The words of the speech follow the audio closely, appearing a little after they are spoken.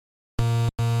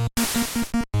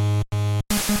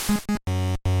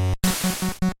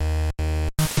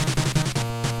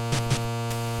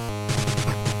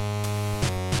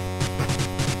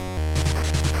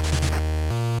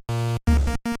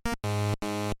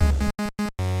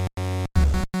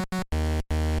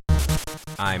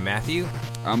I'm Matthew.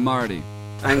 I'm Marty.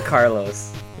 I'm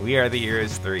Carlos. We are the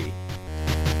Heroes 3.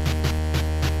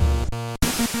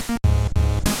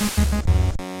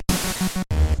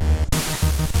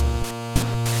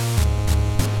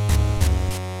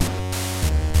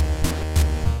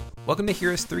 Welcome to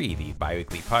Heroes 3, the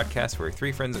bi-weekly podcast where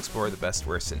three friends explore the best,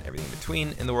 worst, and everything in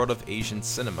between in the world of Asian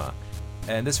cinema.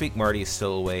 And this week, Marty is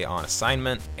still away on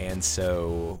assignment, and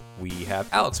so we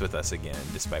have Alex with us again,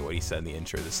 despite what he said in the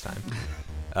intro this time.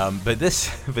 But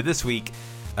this week,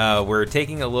 we're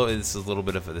taking a little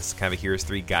bit of this kind of a Heroes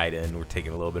 3 guide-in. We're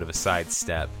taking a little bit of a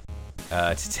sidestep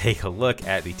to take a look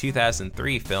at the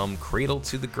 2003 film Cradle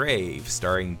to the Grave,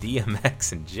 starring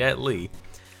DMX and Jet Li,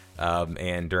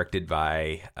 and directed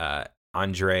by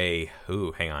Andrzej.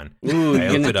 Hang on.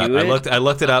 I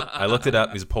looked it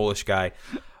up. He's a Polish guy.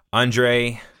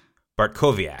 Andrzej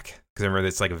Bartkowiak. Because remember,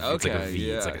 it's like a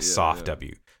V. It's like a soft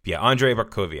W. Yeah, Andrzej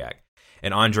Bartkowiak.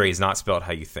 And Andre is not spelled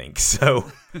how you think. So,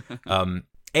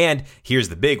 and here's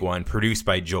the big one: produced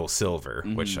by Joel Silver,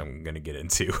 which I'm going to get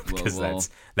into because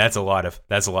that's a lot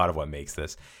of what makes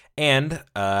this, and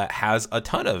has a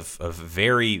ton of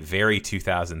very, very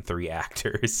 2003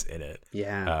 actors in it.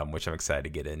 Yeah, which I'm excited to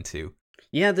get into.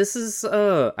 Yeah, this is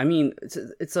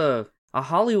it's a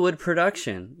Hollywood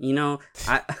production. You know,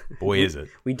 boy, is it.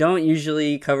 We don't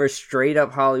usually cover straight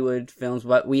up Hollywood films,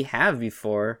 but we have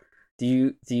before. Do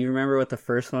you remember what the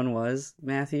first one was,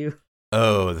 Matthew?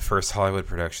 Oh, the first Hollywood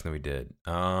production that we did.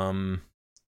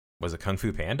 Was it Kung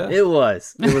Fu Panda? It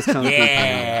was Kung Fu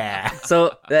Panda.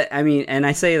 So and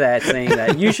I say that saying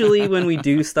that usually when we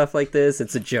do stuff like this,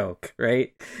 it's a joke,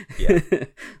 right? Yeah.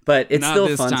 But it's Not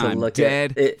still fun to look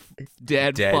at.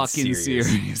 Dead fucking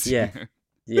serious. Yeah.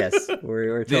 Yes,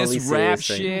 we're totally this rap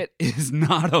serious shit is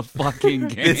not a fucking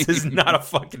game. This is not a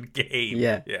fucking game.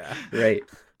 Yeah. Right.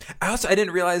 I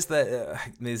didn't realize that,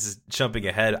 this is jumping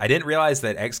ahead, I didn't realize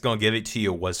that X Gonna Give It To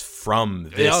You was from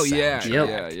this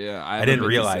soundtrack. Yeah. I didn't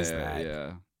realize that.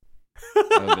 Yeah.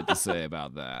 I have a bit to say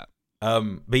about that.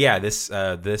 But yeah, this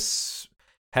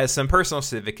has some personal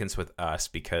significance with us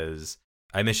because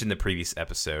I mentioned the previous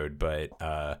episode, but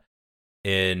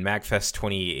in MagFest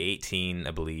 2018,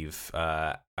 I believe,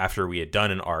 after we had done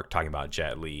an arc talking about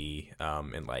Jet Li,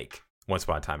 and like Once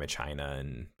Upon a Time in China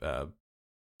and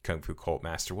Kung Fu Cult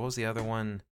Master. What was the other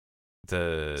one?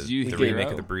 The remake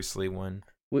of the Bruce Lee one.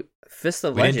 Fist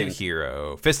of Legend. We didn't do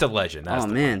Hero. Fist of Legend. That's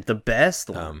the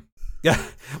best one. Yeah.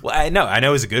 Well, I know it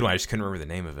was a good one. I just couldn't remember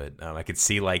the name of it. I could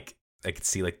see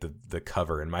the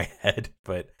cover in my head,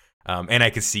 but and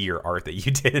I could see your art that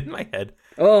you did in my head.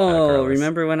 Oh,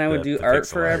 remember when I would do art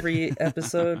for every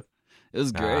episode? It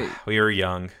was great. We were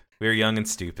young and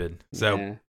stupid. So.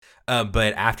 Yeah.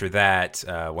 But after that,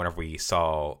 whenever we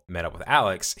met up with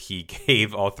Alex, he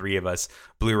gave all three of us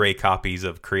Blu-ray copies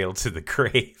of Cradle to the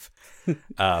Grave.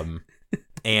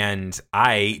 And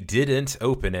I didn't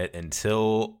open it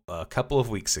until a couple of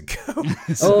weeks ago.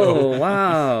 Oh,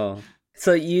 wow.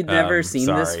 So you'd never seen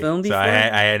this film before? So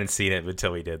I hadn't seen it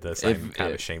until we did this. I'm kind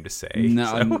of ashamed to say.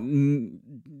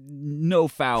 No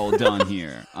foul done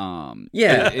here.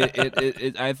 Yeah.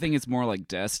 I think it's more like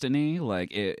destiny.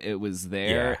 Like it was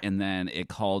there, and then it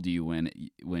called you when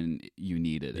you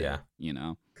needed it. Yeah. You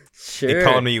know. Sure. It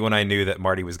called me when I knew that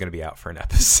Marty was going to be out for an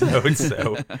episode.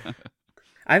 So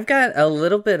I've got a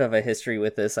little bit of a history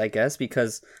with this, I guess,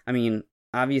 because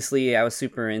obviously I was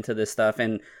super into this stuff,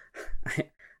 and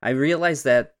I realized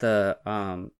that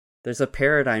there's a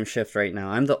paradigm shift right now.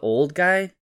 I'm the old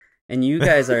guy, and you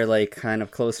guys are like kind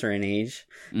of closer in age.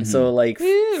 Mm-hmm. So like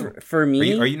for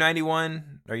me, are you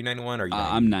 91? Are you 91? Or are you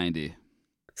 90? I'm 90.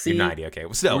 See, you're 90. Okay,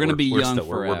 well, still we're gonna be young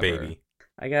forever. We're baby.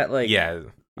 I got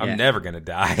I'm never gonna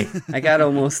die. I got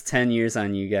almost 10 years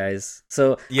on you guys.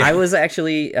 So I was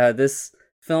actually this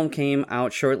film came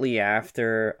out shortly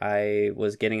after I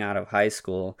was getting out of high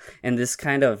school, and this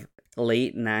kind of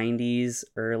late 90s,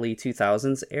 early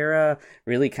 2000s era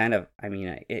really kind of,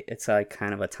 it's like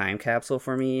kind of a time capsule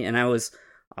for me. And I was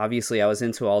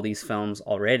into all these films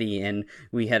already, and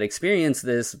we had experienced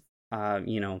this,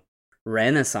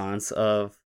 renaissance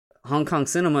of Hong Kong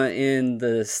cinema in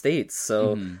the States.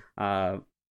 So,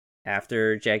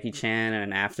 after Jackie Chan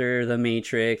and after The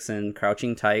Matrix and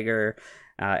Crouching Tiger,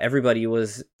 everybody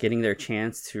was getting their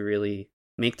chance to really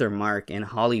make their mark in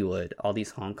Hollywood. All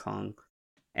these Hong Kong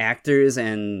actors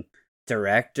and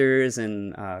directors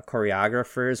and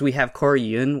choreographers. We have Corey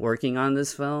Yuen working on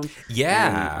this film.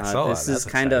 Yeah, and, this is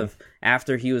kind of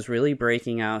after he was really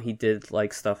breaking out. He did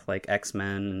like stuff like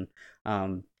X-Men,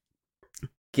 and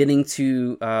getting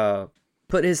to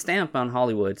put his stamp on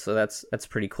Hollywood. So that's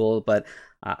pretty cool. But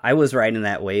I was riding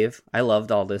that wave. I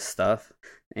loved all this stuff,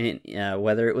 and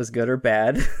whether it was good or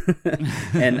bad.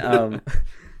 And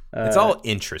it's all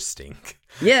interesting.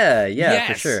 Yeah, yes,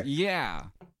 for sure. Yeah.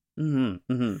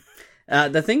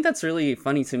 The thing that's really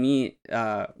funny to me,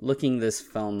 looking this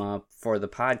film up for the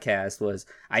podcast, was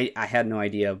I had no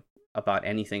idea about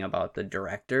anything about the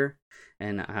director,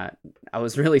 and I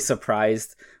was really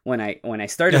surprised when I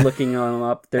started looking him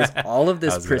up. There's all of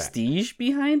this prestige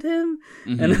behind him,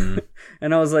 and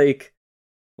I was like,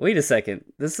 wait a second,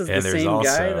 this is the same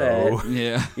guy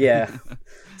that yeah.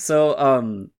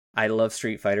 So I love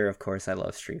Street Fighter, of course. I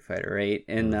love Street Fighter, right?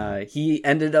 And he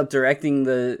ended up directing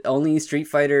the only Street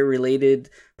Fighter related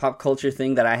pop culture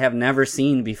thing that I have never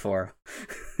seen before.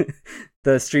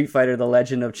 The Street Fighter: The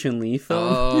Legend of Chun-Li film.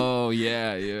 Oh,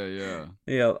 yeah.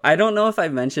 I don't know if I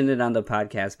mentioned it on the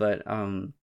podcast, but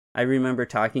I remember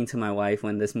talking to my wife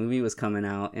when this movie was coming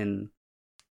out, and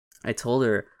I told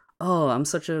her, "Oh, I'm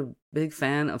such a big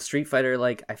fan of Street Fighter.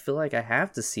 Like, I feel like I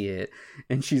have to see it."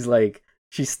 And she's like,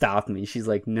 she stopped me. She's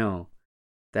like, "No,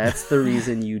 that's the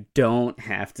reason you don't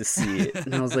have to see it."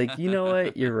 And I was like, you know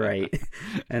what? You're right.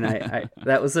 And I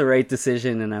that was the right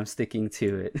decision, and I'm sticking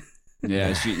to it.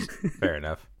 Yeah, fair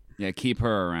enough. Yeah, keep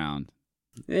her around.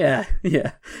 Yeah.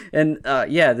 And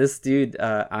this dude,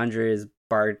 Andrzej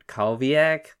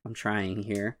Bartkowiak, I'm trying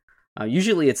here.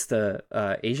 Usually it's the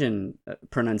Asian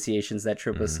pronunciations that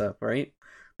trip us up, right?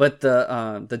 But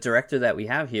the director that we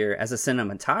have here, as a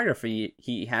cinematography,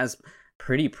 he has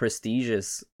pretty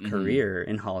prestigious career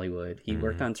in Hollywood. He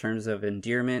worked on Terms of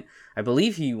Endearment. I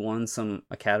believe he won some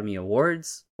Academy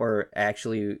Awards, or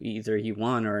actually either he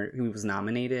won or he was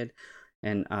nominated.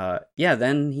 And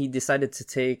then he decided to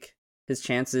take his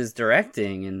chances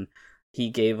directing, and he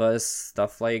gave us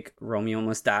stuff like Romeo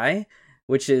Must Die,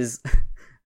 which is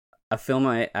a film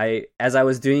I as I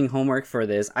was doing homework for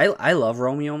this, I love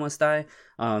Romeo Must Die.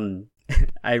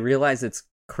 I realized it's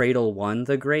Cradle 1,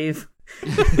 The Grave.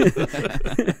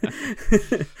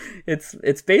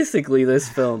 It's basically this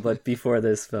film, but before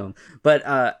this film. But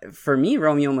for me,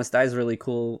 Romeo Must Die is really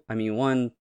cool. I mean,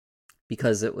 one,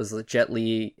 because it was Jet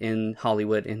Li in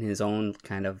Hollywood in his own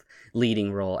kind of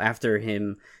leading role after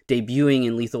him debuting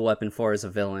in Lethal Weapon 4 as a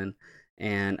villain,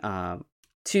 and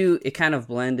two, it kind of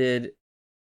blended.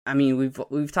 I mean,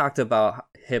 we've talked about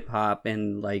hip hop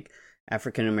and like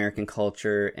African American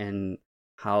culture and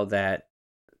how that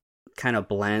kind of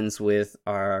blends with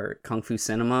our kung fu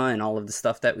cinema and all of the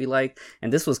stuff that we like,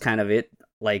 and this was kind of it,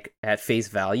 like at face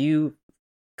value,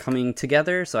 coming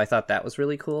together. So I thought that was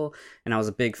really cool, and I was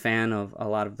a big fan of a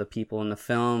lot of the people in the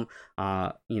film.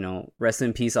 Rest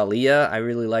in peace, Aaliyah. I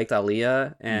really liked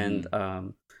Aaliyah, and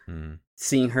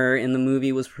seeing her in the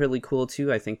movie was really cool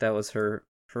too. I think that was her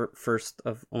first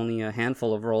of only a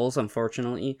handful of roles,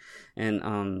 unfortunately. And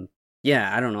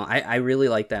I don't know. I really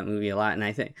like that movie a lot, and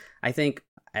I think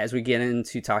as we get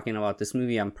into talking about this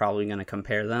movie, I'm probably going to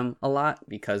compare them a lot,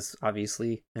 because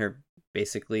obviously they're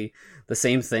basically the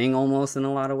same thing almost in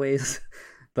a lot of ways.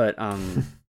 But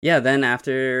then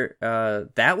after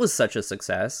that was such a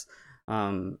success,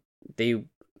 they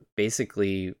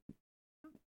basically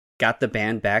got the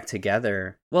band back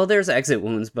together. Well, there's Exit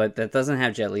Wounds, but that doesn't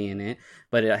have Jet Li in it,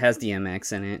 but it has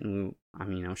DMX in it, and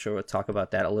I'm sure we'll talk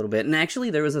about that a little bit. And actually,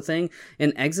 there was a thing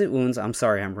in Exit Wounds. I'm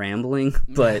sorry, I'm rambling,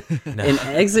 but in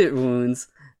Exit Wounds,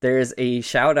 there's a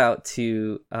shout out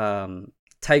to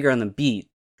Tiger on the Beat.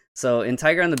 So in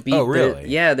Tiger on the Beat,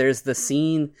 there's the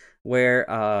scene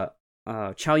where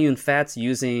Chow Yun-fat's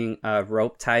using a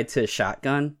rope tied to a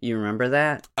shotgun. You remember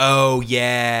that? Oh,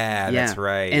 yeah. That's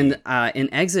right. And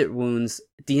in Exit Wounds,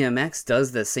 DMX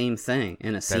does the same thing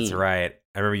in a scene. That's right.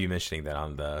 I remember you mentioning that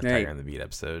on the Tiger on the Beat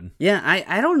episode. Yeah,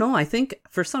 I don't know. I think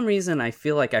for some reason I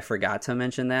feel like I forgot to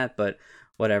mention that, but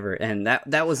whatever. And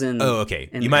that was in. Oh, okay.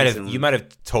 You might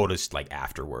have told us like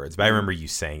afterwards, but I remember you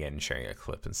saying it and sharing a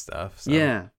clip and stuff. So.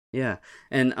 Yeah.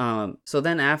 And so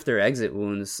then after Exit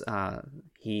Wounds,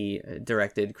 he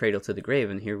directed Cradle to the Grave,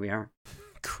 and here we are.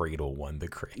 Cradle 1, The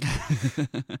Grave.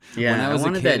 Yeah, when I was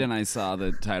a kid and I saw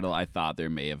the title, I thought it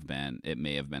may have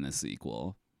been a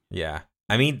sequel. Yeah.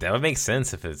 I mean, that would make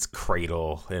sense if it's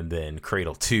Cradle and then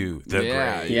Cradle 2, The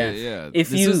Grave. Yeah.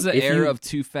 This was the era of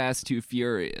Too Fast, Too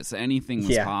Furious. Anything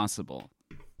was possible.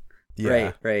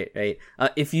 Yeah. Right.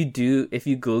 If you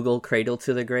Google Cradle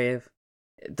to the Grave,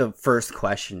 the first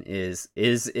question is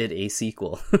it a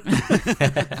sequel?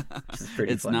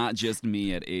 It's not just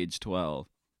me at age 12.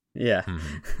 Yeah.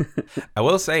 I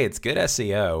will say it's good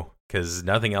SEO, because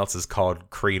nothing else is called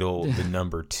Cradle the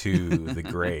number 2, The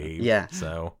Grave. Yeah.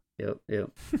 So. Yep.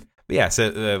 But yeah,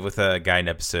 so with a Gaiden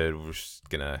episode, we're just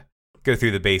gonna go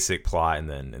through the basic plot and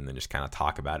then just kind of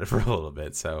talk about it for a little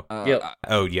bit. So, Yep.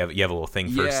 you have a little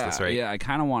thing first. That's right. Yeah, I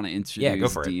kind of want to introduce go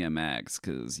for it. DMX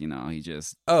because he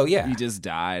just he just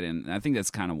died, and I think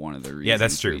that's kind of one of the reasons. Yeah,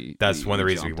 that's true. That's one of the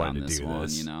reasons we wanted to do one,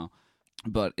 this.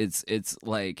 But it's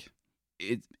like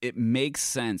it makes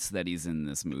sense that he's in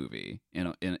this movie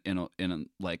in a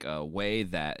like a way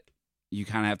that you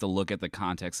kind of have to look at the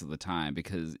context of the time,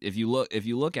 because if you look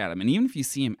at him, and even if you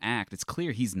see him act, it's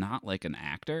clear he's not like an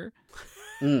actor.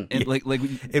 And like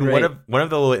in one of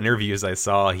the little interviews I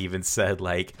saw, he even said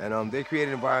like, and they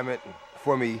created an environment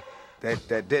for me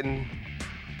that didn't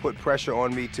put pressure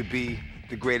on me to be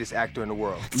the greatest actor in the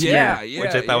world. Yeah,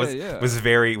 which I thought was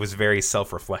very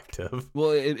self-reflective.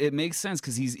 Well, it makes sense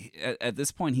because he's at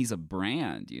this point he's a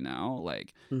brand,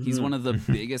 like he's one of the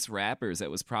biggest rappers. That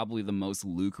was probably the most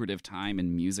lucrative time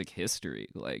in music history.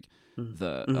 Like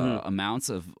the amounts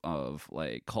of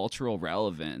like cultural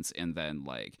relevance and then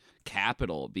like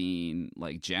capital being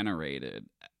like generated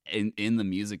in the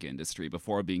music industry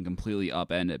before being completely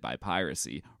upended by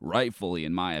piracy, rightfully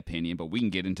in my opinion. But we can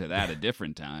get into that a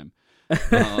different time.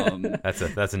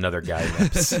 That's another guy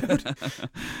episode.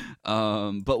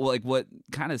 But like what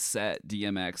kind of set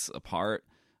DMX apart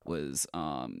was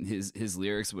his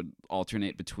lyrics would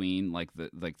alternate between like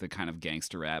the kind of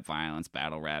gangster rap, violence,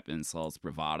 battle rap, insults,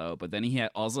 bravado, but then he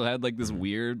also had like this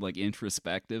weird like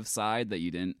introspective side that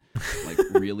you didn't like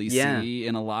really see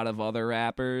in a lot of other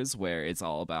rappers, where it's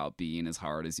all about being as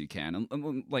hard as you can.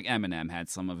 And like Eminem had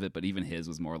some of it, but even his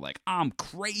was more like, I'm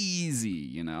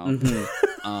crazy,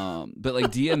 but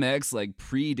like DMX like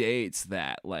predates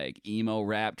that like emo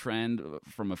rap trend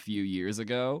from a few years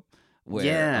ago,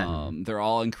 where they're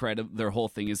all incredible. Their whole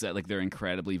thing is that like they're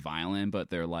incredibly violent,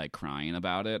 but they're like crying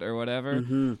about it or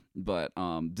whatever. But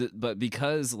but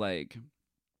because like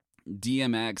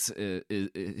DMX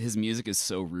his music is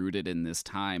so rooted in this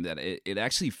time that it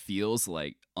actually feels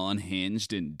like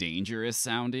unhinged and dangerous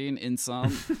sounding in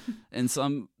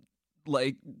some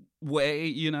like way,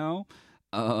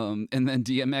 and then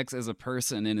DMX as a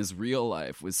person in his real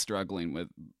life was struggling with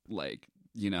like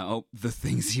the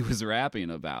things he was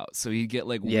rapping about. So you get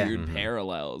like weird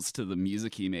parallels to the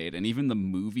music he made and even the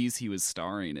movies he was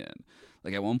starring in.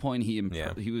 Like at one point he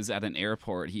was at an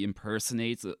airport. He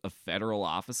impersonates a federal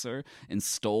officer and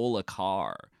stole a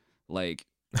car. Like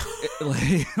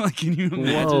can you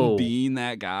imagine being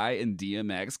that guy and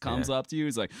DMX comes up to you?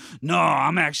 He's like, no,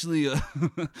 I'm actually actually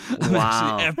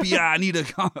FBI.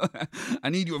 I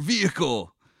need your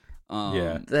vehicle.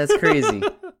 That's crazy.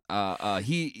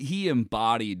 He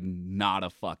embodied not a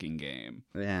fucking game.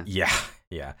 Yeah.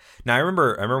 Now I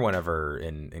remember whenever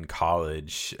in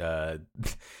college,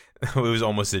 it was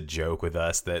almost a joke with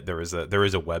us that there was a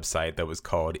website that was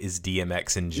called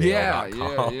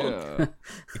isdmxinjail.com. Yeah.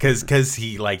 because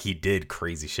he did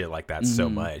crazy shit like that so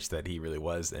much that he really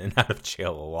was in and out of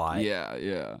jail a lot.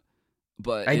 Yeah.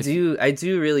 But I do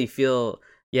really feel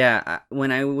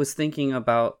when I was thinking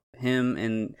about him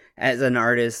and as an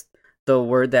artist, the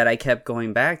word that I kept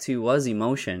going back to was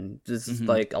emotion. Just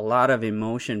like a lot of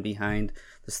emotion behind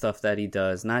the stuff that he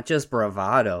does, not just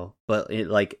bravado, but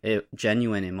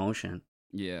genuine emotion.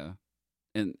 Yeah.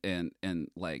 And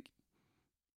like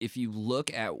if you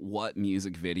look at what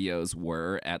music videos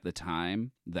were at the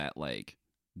time that like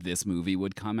this movie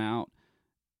would come out,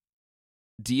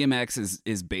 DMX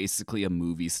is basically a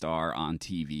movie star on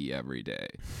TV every day.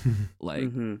 Like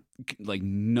like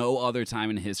no other time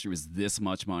in history was this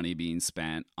much money being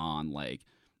spent on like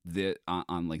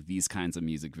on like these kinds of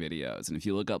music videos. And if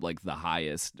you look up like the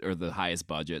highest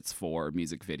budgets for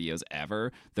music videos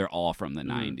ever, they're all from the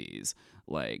 90s.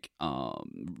 Like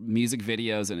music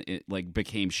videos, and it like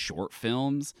became short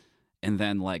films. And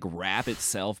then, like, rap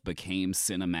itself became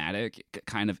cinematic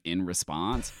kind of in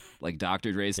response. Like,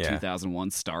 Dr. Dre's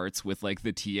 2001 starts with, like,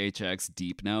 the THX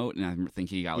deep note. And I think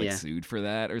he got, like, sued for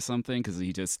that or something because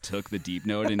he just took the deep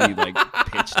note and he, like,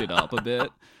 pitched it up a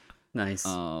bit. Nice.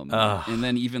 And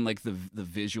then even, like, the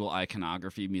visual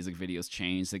iconography music videos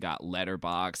changed. They got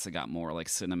letterbox. They got more, like,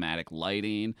 cinematic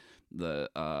lighting. The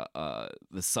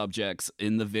subjects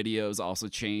in the videos also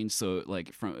changed. So,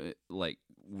 like, from, like,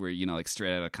 where like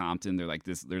straight out of Compton, they're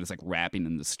just like rapping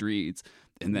in the streets,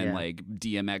 and then like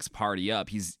DMX Party Up,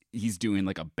 he's doing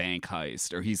like a bank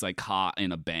heist, or he's like caught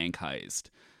in a bank heist,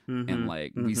 and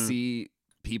like we see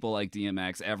people like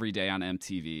DMX every day on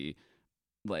MTV,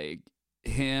 like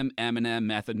him, Eminem,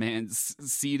 Method Man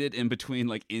seated in between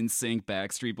like NSYNC,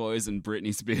 Backstreet Boys, and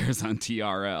Britney Spears on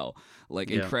TRL.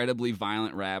 Like incredibly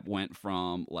violent rap went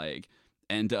from like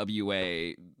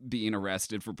NWA being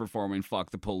arrested for performing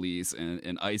Fuck the Police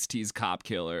and Ice-T's Cop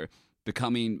Killer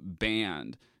becoming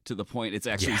banned to the point it's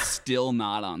actually still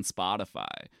not on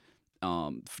Spotify.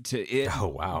 To it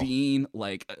being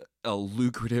like a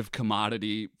lucrative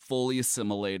commodity, fully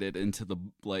assimilated into the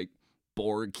like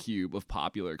Borg cube of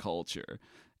popular culture.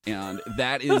 And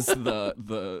that is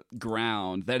the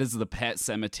ground, that is the Pet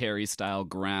Cemetery style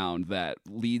ground that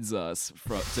leads us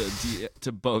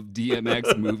to both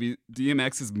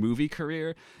DMX's movie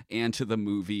career and to the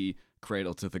movie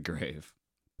Cradle to the Grave.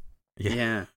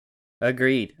 Yeah.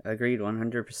 Agreed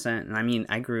 100%. And I mean,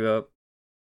 I grew up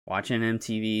watching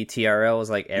MTV. TRL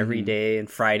was like every day, and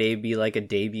Friday would be like a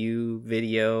debut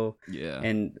video. Yeah.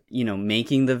 And, you know,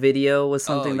 making the video was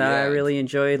something that I really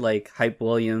enjoyed. Like Hype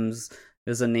Williams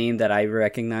is a name that I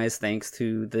recognize thanks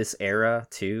to this era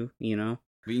too, you know?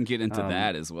 We can get into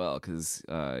that as well, because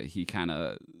he kind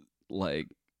of like,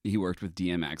 he worked with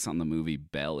DMX on the movie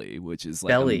Belly, which is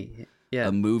like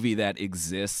a movie that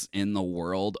exists in the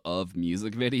world of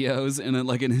music videos in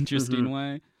like an interesting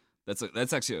way.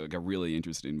 That's actually like a really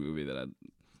interesting movie that I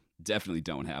definitely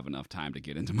don't have enough time to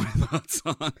get into my thoughts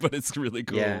on, but it's really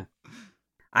cool. Yeah.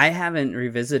 I haven't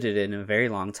revisited it in a very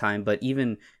long time, but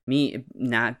even me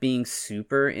not being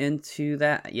super into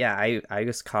that, I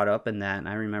was caught up in that, and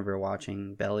I remember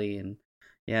watching Belly, and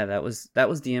that was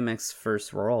DMX's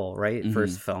first role, right?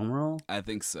 First film role? I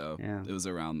think so. Yeah. It was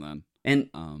around then. And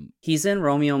he's in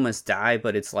Romeo Must Die,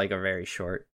 but it's like a very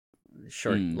short,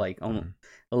 like almost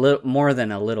a little more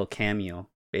than a little cameo,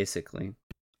 basically.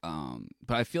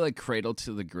 But I feel like Cradle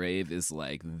to the Grave is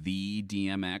like the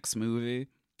DMX movie.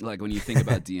 Like when you think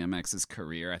about DMX's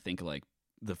career, I think like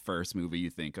the first movie you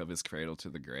think of is Cradle to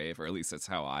the Grave, or at least that's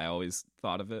how I always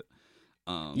thought of it.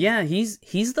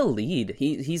 He's the lead.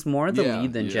 He's more the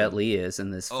lead than Jet Li is in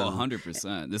this film.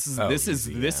 100%. This is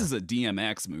a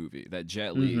DMX movie that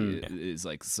Jet Li is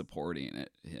like supporting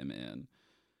him in.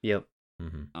 Yep.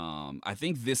 I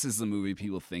think this is the movie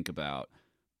people think about,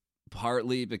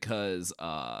 partly because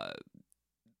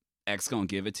X Gon'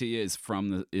 Give It To You is from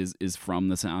the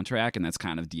soundtrack, and that's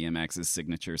kind of DMX's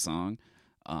signature song.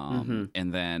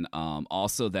 And then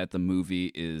also that the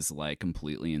movie is like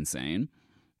completely insane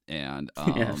and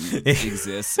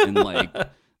exists in like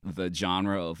the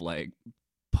genre of like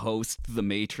post The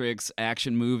Matrix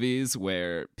action movies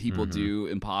where people do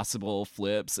impossible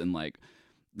flips and like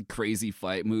crazy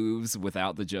fight moves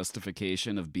without the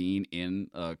justification of being in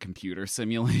a computer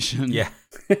simulation. Yeah.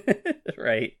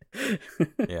 Right.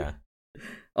 Yeah.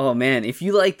 Oh man, if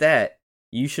you like that,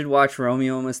 you should watch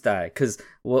Romeo Must Die, because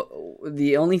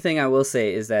the only thing I will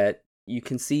say is that you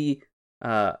can see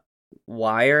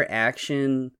wire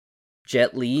action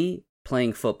Jet Li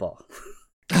playing football.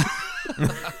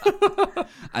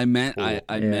 I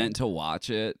meant to watch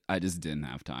it. I just didn't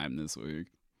have time this week.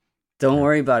 Don't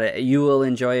worry about it. You will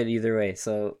enjoy it either way.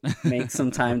 So make some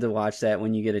time to watch that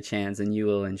when you get a chance, and you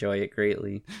will enjoy it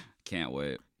greatly. Can't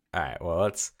wait. All right. Well,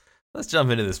 let's jump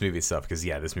into this movie stuff, because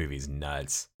this movie's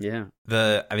nuts. Yeah.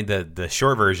 The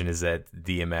short version is that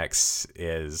DMX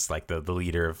is like the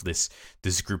leader of this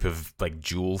group of like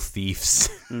jewel thieves.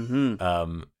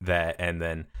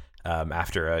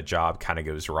 After a job kind of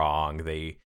goes wrong,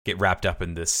 they get wrapped up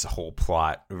in this whole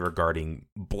plot regarding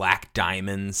black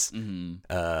diamonds.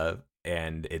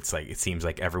 And it's like, it seems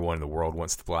like everyone in the world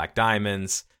wants the black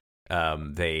diamonds.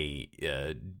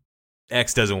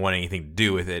 X doesn't want anything to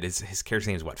do with it. His character's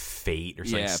name is what, Fate or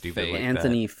something stupid Fate. like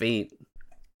Anthony that. Fate.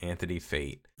 Anthony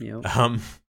Fate. Yep.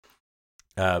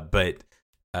 But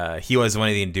he wasn't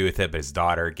wanting anything to do with it. But his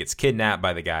daughter gets kidnapped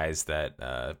by the guys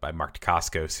by Mark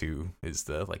Dacascos, who is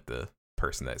the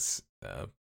person that's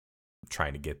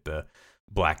trying to get the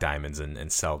black diamonds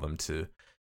and sell them to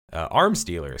arms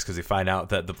dealers, because they find out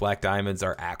that the black diamonds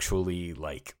are actually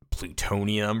like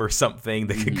plutonium or something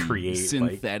that could create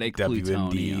synthetic like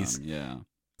plutonium. WMDs. Yeah,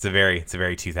 it's a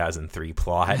very 2003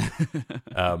 plot.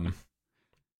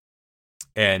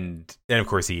 And of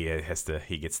course he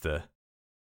gets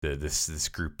this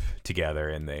group together,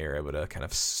 and they are able to kind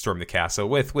of storm the castle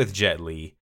with Jet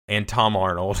Li and Tom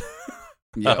Arnold.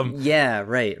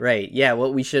 Right. Yeah,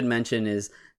 what we should mention is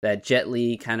that Jet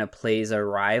Li kind of plays a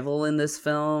rival in this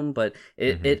film, but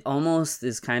it almost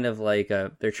is kind of like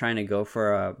they're trying to go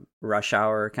for a Rush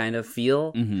Hour kind of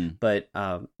feel, but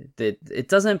it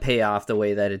doesn't pay off the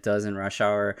way that it does in Rush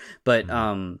Hour. But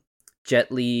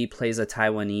Jet Li plays a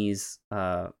Taiwanese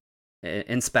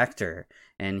inspector,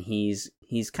 and he's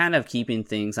kind of keeping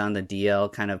things on the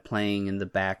DL, kind of playing in the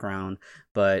background,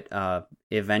 but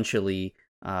eventually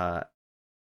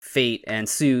Fate and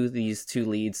Sue, these two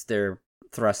leads, they're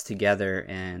thrust together,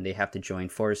 and they have to join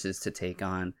forces to take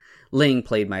on Ling,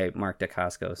 played by Mark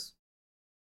Dacascos.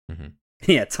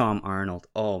 Yeah, Tom Arnold.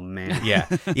 Oh man. Yeah,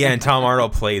 and Tom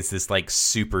Arnold plays this like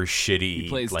super shitty. He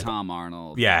plays like, Tom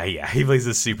Arnold. Yeah, he plays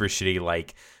this super shitty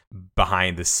like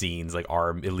behind the scenes like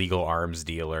illegal arms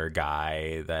dealer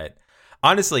guy. That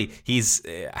honestly, he's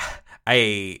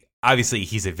obviously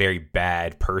he's a very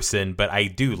bad person, but I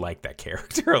do like that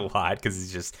character a lot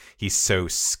because he's so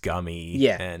scummy,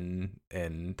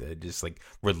 and just like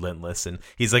relentless, and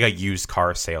he's like a used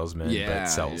car salesman that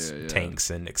sells tanks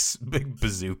and big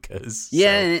bazookas.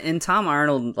 Yeah, so. and Tom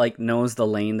Arnold like knows the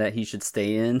lane that he should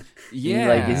stay in.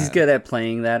 Yeah, he's good at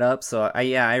playing that up. So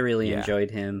I really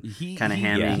enjoyed him kind of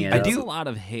hamming it up. I do a lot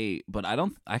of hate, but I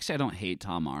don't hate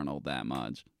Tom Arnold that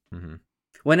much. Mm-hmm.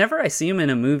 Whenever I see him in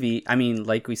a movie, I mean,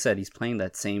 like we said, he's playing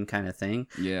that same kind of thing.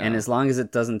 Yeah. And as long as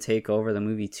it doesn't take over the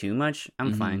movie too much,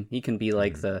 I'm fine. He can be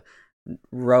like the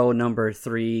row number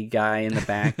 3 guy in the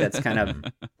back that's kind of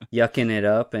yucking it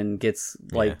up and gets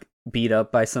like beat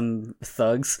up by some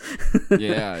thugs.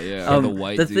 Yeah. The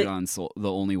white dude on Soul,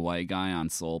 the only white guy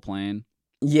on Soul Plane.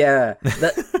 Yeah.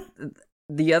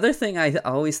 The other thing I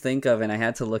always think of, and I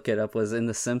had to look it up, was in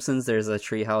The Simpsons, there's a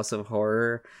Treehouse of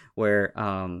Horror where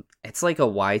it's like a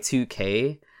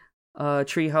Y2K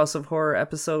Treehouse of Horror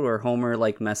episode where Homer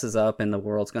like messes up and the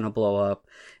world's gonna blow up,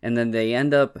 and then they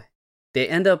end up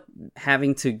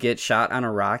having to get shot on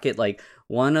a rocket. Like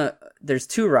there's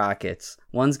 2 rockets,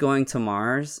 one's going to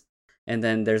Mars, and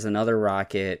then there's another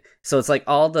rocket. So it's like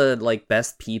all the like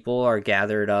best people are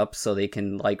gathered up so they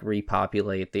can like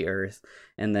repopulate the Earth.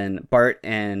 And then Bart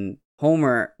and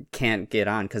Homer can't get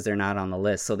on because they're not on the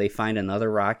list. So they find another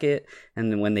rocket,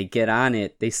 and then when they get on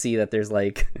it, they see that there's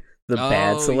like the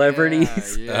bad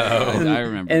celebrities. Yeah. I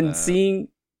remember and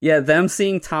that.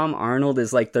 seeing Tom Arnold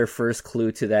is like their first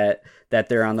clue to that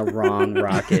they're on the wrong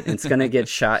rocket. It's gonna get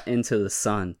shot into the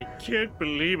sun. I can't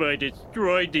believe I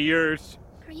destroyed the Earth.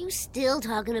 Are you still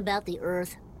talking about the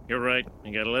Earth? You're right. I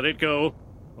gotta let it go.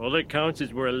 All that counts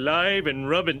is we're alive and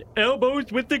rubbing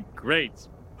elbows with the greats.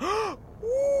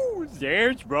 Ooh,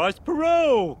 there's Ross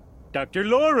Perot, Dr.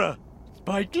 Laura,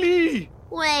 Spike Lee.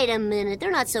 Wait a minute,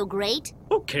 they're not so great.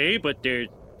 Okay, but there's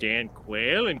Dan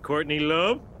Quayle and Courtney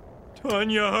Love,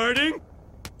 Tonya Harding,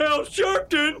 Al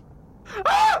Sharpton.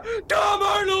 Ah! Tom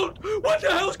Arnold! What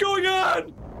the hell's going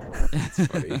on? That's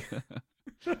funny.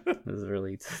 It was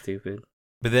really stupid.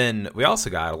 But then we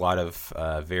also got a lot of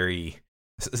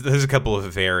there's a couple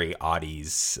of very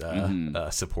oddies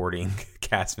supporting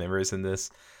cast members in this.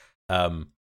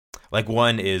 Like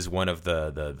one is one of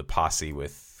the posse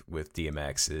with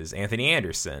DMX is Anthony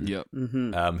Anderson. Yep.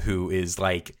 Who is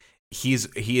like he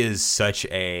is such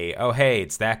a hey,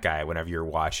 it's that guy whenever you're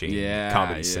watching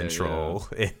Comedy Central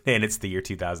and it's the year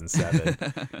 2007.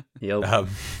 Yep.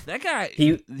 That guy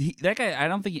that guy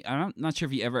I'm not sure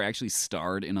if he ever actually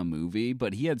starred in a movie,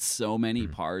 but he had so many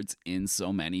parts in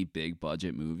so many big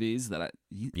budget movies that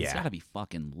he's got to be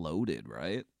fucking loaded,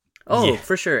 right? Oh,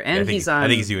 for sure. And I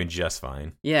think he's doing just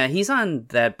fine. Yeah, he's on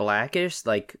that Blackish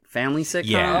like family sitcom.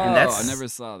 Yeah. And I never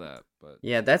saw that, but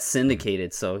that's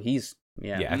syndicated, so he's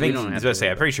I think I was gonna say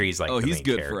I'm pretty sure he's like the he's main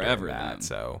good forever in that, then.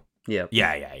 so yeah.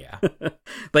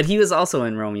 But he was also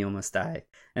in Romeo Must Die,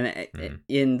 and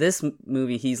in this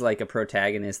movie he's like a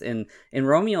protagonist. And in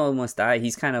Romeo Must Die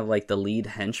he's kind of like the lead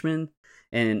henchman,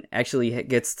 and actually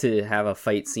gets to have a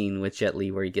fight scene with Jet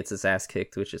Li where he gets his ass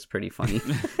kicked, which is pretty funny.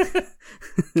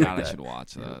 God, I should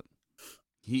watch that.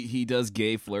 He does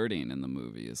gay flirting in the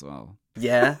movie as well.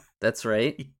 Yeah, that's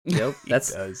right. Yep,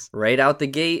 that's right out the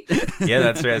gate. Yeah,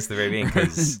 that's right. That's the very beginning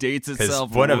because dates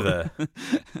itself. One of the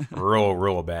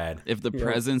real bad. If the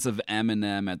presence of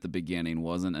Eminem at the beginning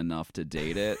wasn't enough to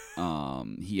date it,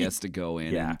 he has to go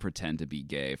in and pretend to be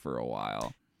gay for a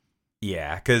while.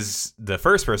 Yeah, because the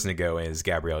first person to go in is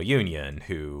Gabrielle Union,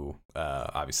 who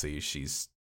obviously she's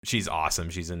awesome.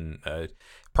 She's in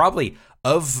probably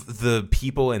of the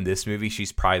people in this movie,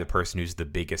 she's probably the person who's the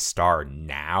biggest star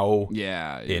now.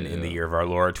 In the year of our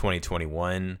Lord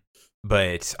 2021.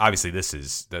 But obviously this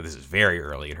is very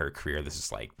early in her career. This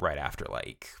is like right after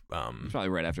probably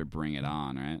right after Bring It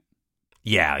On, right?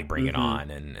 Yeah, like Bring It On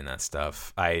and that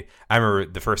stuff. I remember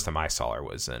the first time I saw her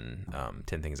was in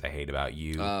 10 Things I Hate About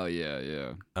You. Oh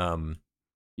yeah.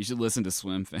 You should listen to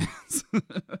Swim Fans.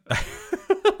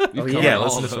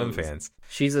 Listen to Swim Fans.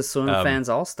 She's a Swim Fans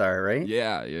all-star, right?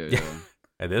 Yeah.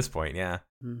 At this point, yeah.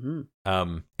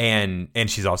 Mm-hmm. And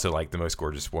she's also like the most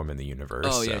gorgeous woman in the universe.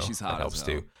 Oh yeah, so she's hot. That helps as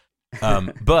hell.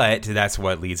 too. But that's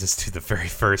what leads us to the very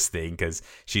first thing, because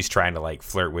she's trying to like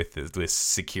flirt with this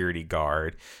security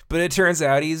guard, but it turns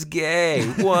out he's gay.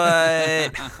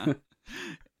 What?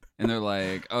 And they're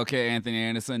like, okay, Anthony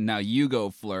Anderson, now you go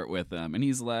flirt with him. And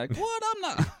he's like, what?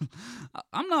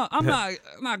 I'm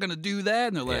not gonna do that.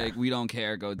 And they're like, we don't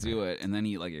care, go do it. And then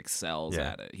he like excels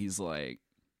at it. He's like,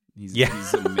 he's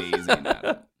amazing at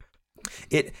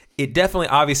it. It definitely,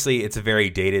 obviously, it's a very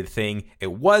dated thing.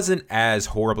 It wasn't as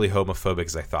horribly homophobic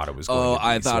as I thought it was going to be.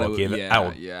 I thought so it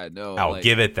was. I'll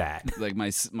give it that. Like my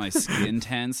skin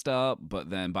tensed up, but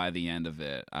then by the end of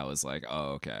it, I was like,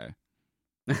 oh, okay.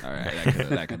 All right,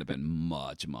 that could have been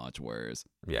much, much worse.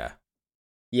 Yeah.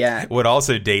 Yeah. What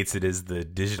also dates it is the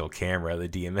digital camera the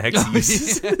DMX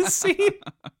uses in the scene.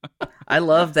 I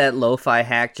love that lo-fi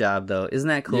hack job, though. Isn't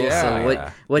that cool?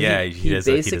 Yeah. So he does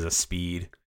a speed.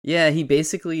 Yeah, he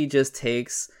basically just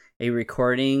takes a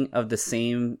recording of the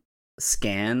same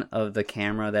scan of the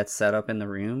camera that's set up in the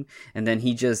room, and then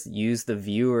he just used the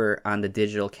viewer on the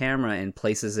digital camera and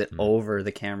places it over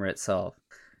the camera itself.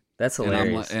 That's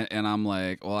hilarious. And I'm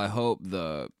like, well, I hope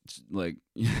the the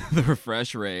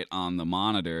refresh rate on the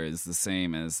monitor is the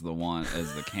same as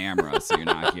the camera, so you're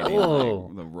not getting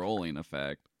like, the rolling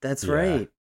effect. That's right.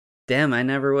 Damn, I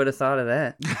never would have thought of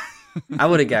that. I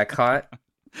would have got caught.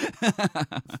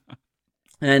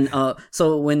 And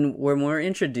so when we're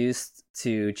introduced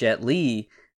to Jet Li,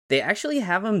 they actually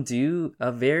have him do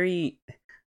a very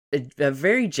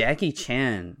Jackie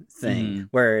Chan thing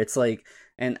where it's like,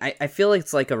 and I feel like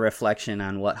it's like a reflection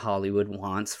on what Hollywood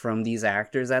wants from these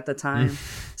actors at the time.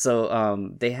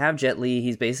 So they have Jet Li.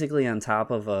 He's basically on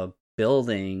top of a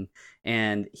building,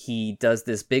 and he does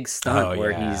this big stunt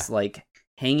where he's like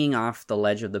hanging off the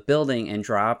ledge of the building and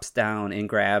drops down and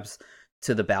grabs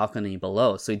to the balcony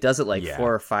below. So he does it like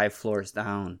 4 or 5 floors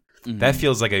down. That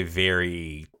feels like a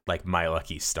very like My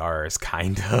Lucky Stars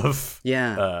kind of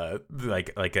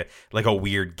like a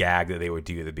weird gag that they would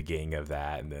do at the beginning of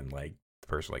that, and then like the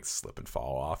person like slip and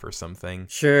fall off or something.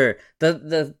 Sure.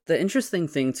 The interesting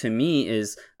thing to me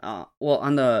is well,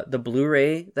 on the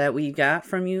Blu-ray that we got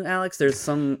from you, Alex, there's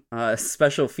some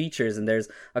special features, and there's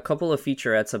a couple of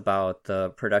featurettes about the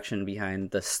production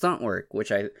behind the stunt work,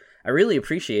 which I really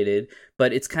appreciated.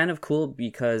 But it's kind of cool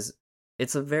because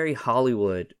it's a very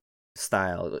Hollywood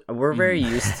style. We're very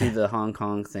used to the Hong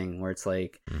Kong thing where it's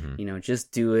like, you know,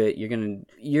 just do it.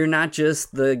 You're not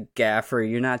just the gaffer,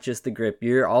 you're not just the grip,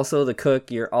 you're also the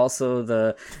cook, you're also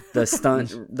the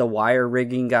stunt, the wire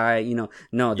rigging guy, you know.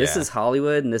 No, this is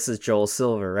Hollywood, and this is Joel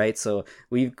Silver, right? So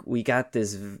we got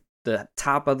the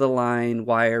top of the line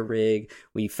wire rig.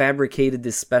 We fabricated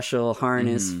this special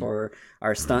harness for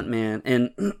our stuntman,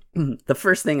 and the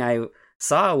first thing I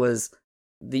saw was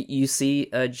you see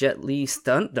a Jet Li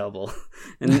stunt double,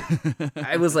 and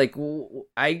I was like,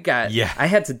 I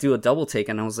had to do a double take,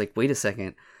 and I was like, wait a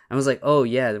second. I was like, oh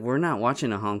yeah, we're not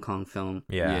watching a Hong Kong film.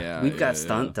 We've got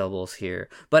stunt doubles here.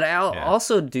 But I'll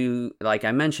also do, like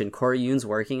I mentioned, Corey Yoon's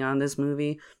working on this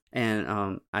movie,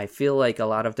 and I feel like a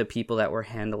lot of the people that were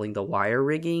handling the wire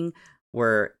rigging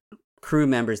were crew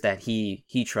members that he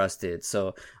trusted.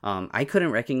 So I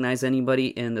couldn't recognize anybody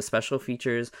in the special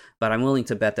features, but I'm willing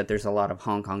to bet that there's a lot of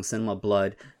Hong Kong cinema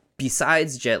blood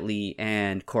besides Jet Li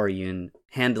and Corey Yuen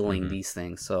handling these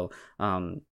things. So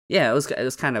it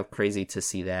was kind of crazy to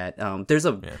see that. There's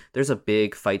a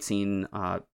big fight scene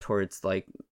towards like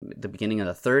the beginning of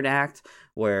the third act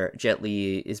where Jet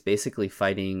Li is basically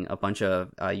fighting a bunch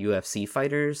of UFC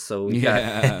fighters. So we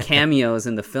got cameos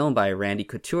in the film by Randy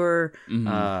Couture,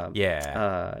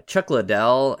 Chuck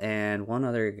Liddell, and one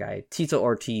other guy, Tito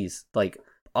Ortiz. Like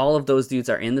all of those dudes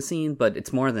are in the scene, but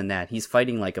it's more than that. He's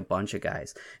fighting like a bunch of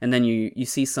guys, and then you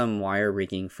see some wire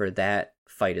rigging for that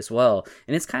fight as well.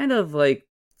 And it's kind of like,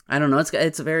 I don't know,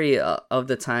 it's very of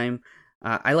the time.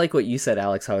 I like what you said,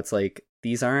 Alex, how it's like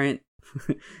these aren't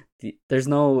there's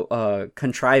no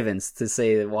contrivance to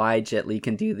say why Jet Li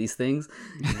can do these things,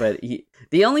 but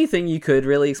the only thing you could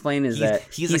really explain is that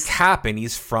he's a cap and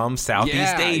he's from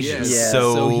Southeast Asia,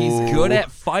 so he's good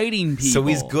at fighting people. So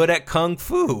he's good at kung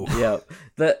fu.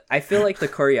 I feel like the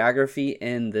choreography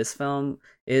in this film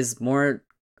is more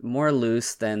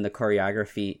loose than the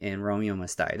choreography in Romeo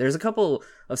Must Die. There's a couple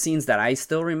of scenes that I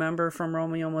still remember from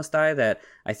Romeo Must Die that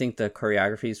I think the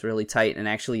choreography is really tight, and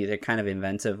actually they're kind of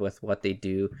inventive with what they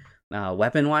do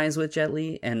weapon-wise with Jet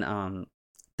Li, and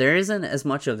there isn't as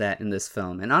much of that in this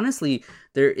film. And honestly,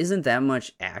 there isn't that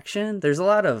much action. There's a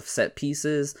lot of set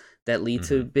pieces that lead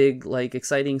to big, like,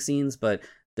 exciting scenes, but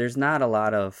there's not a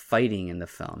lot of fighting in the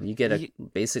film. You get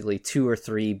basically 2 or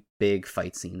 3 big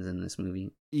fight scenes in this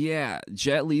movie. Yeah,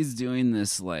 Jet Li's doing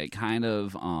this like kind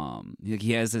of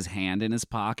he has his hand in his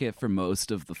pocket for most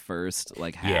of the first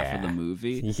like half of the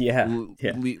movie.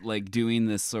 Like doing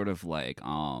this sort of like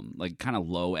kind of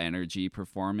low energy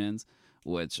performance,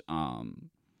 which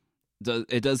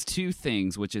does two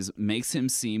things, which is makes him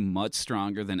seem much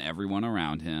stronger than everyone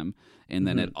around him, and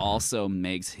then it also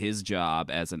makes his job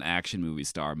as an action movie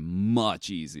star much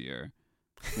easier.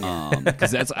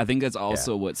 Because I think that's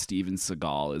also what Steven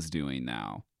Seagal is doing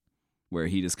now, where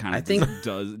he just kind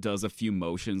of does a few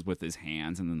motions with his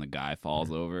hands, and then the guy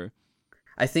falls over.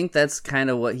 I think that's kind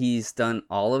of what he's done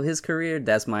all of his career.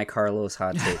 That's my Carlos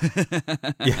hot take.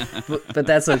 but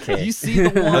that's okay. You see the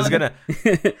one? I was gonna.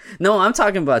 No, I'm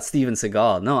talking about Steven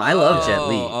Seagal. No, I love Jet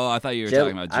Li. Oh, I thought you were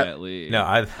talking about Jet Li. No,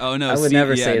 I would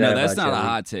never say that. No, that's about not Jet a Li.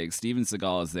 hot take. Steven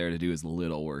Seagal is there to do as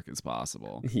little work as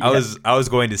possible. Yeah. I was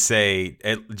going to say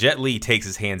Jet Li takes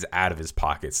his hands out of his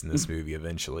pockets in this movie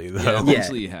eventually, though. Yeah,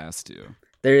 eventually he has to.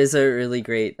 There is a really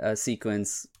great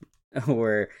sequence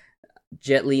where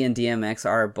Jet Li and DMX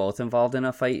are both involved in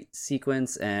a fight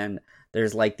sequence, and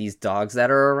there's like these dogs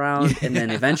that are around, and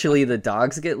then eventually the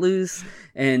dogs get loose,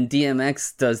 and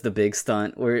DMX does the big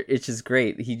stunt where it's just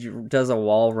great. He does a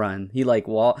wall run. He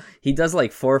does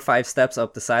like 4 or 5 steps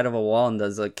up the side of a wall and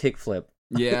does a kickflip.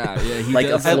 Yeah, he Like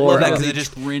does a floor like up. a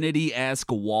Trinity-esque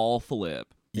wall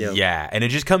flip. Yep. Yeah, and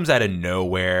it just comes out of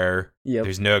nowhere. Yep.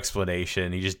 There's no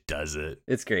explanation. He just does it.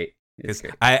 It's great. Because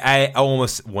I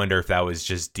almost wonder if that was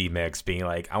just DMX being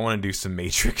like, I want to do some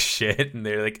Matrix shit, and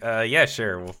they're like, yeah,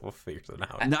 sure, we'll figure something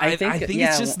out. No, I think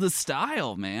it's just the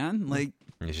style, man. Like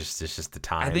It's just the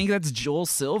time. I think that's Joel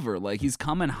Silver. Like he's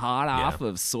coming hot off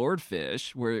of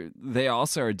Swordfish, where they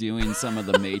also are doing some of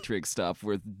the Matrix stuff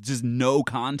with just no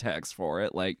context for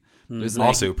it. Like there's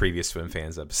also previous Swim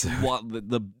Fans episode.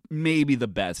 the maybe the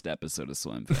best episode of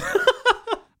Swim Fans.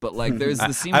 But like, there's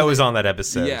the scene. I was on that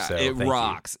episode. Yeah, so it thank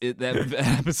rocks. That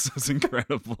episode's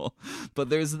incredible. But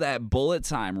there's that bullet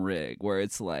time rig where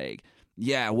it's like,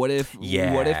 what if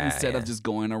instead of just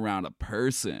going around a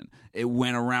person, it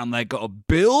went around like a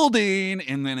building,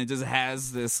 and then it just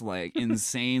has this like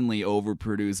insanely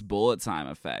overproduced bullet time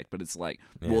effect. But it's like,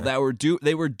 well,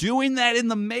 they were doing that in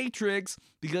the Matrix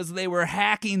because they were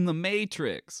hacking the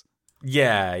Matrix.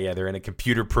 Yeah, they're in a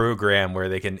computer program where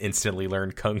they can instantly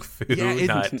learn kung fu.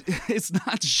 Yeah, it's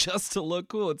not just to look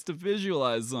cool; it's to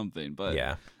visualize something. But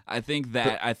yeah, I think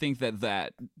that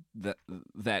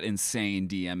insane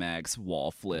DMX wall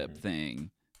flip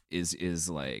thing is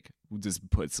like just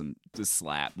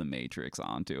slap the Matrix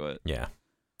onto it. Yeah,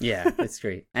 it's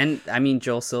great. And I mean,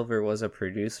 Joel Silver was a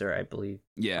producer, I believe.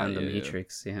 On the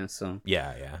Matrix. Yeah, so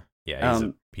yeah.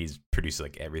 He's produced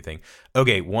like everything.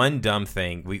 Okay, one dumb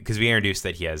thing because we introduced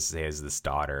that he has this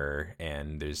daughter,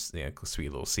 and there's a sweet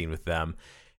little scene with them.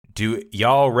 Do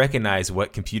y'all recognize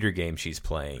what computer game she's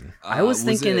playing? I was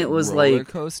thinking it was Roller like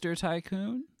Coaster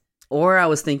Tycoon, or I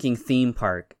was thinking theme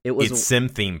park. It's Sim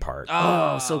Theme Park.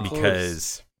 Oh, so close.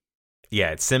 Because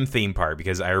it's Sim Theme Park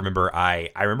because I remember I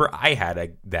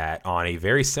had that on a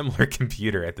very similar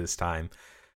computer at this time.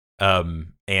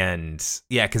 And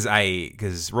yeah,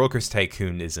 because Roller Coaster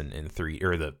Tycoon isn't in 3D,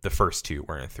 or the first two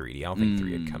weren't in 3D. I don't think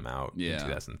 3 had come out in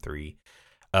 2003.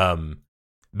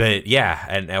 But yeah,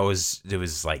 and it was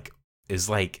like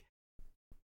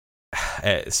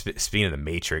speaking of the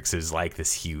Matrix, it was like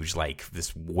this huge, like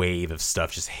this wave of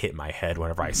stuff just hit my head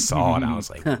whenever I saw it. I was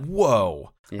like,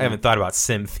 whoa. I haven't thought about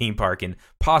Sim Theme Park in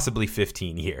possibly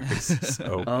 15 years.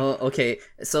 So. Oh, okay.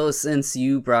 So since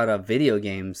you brought up video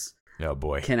games, oh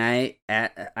boy, can I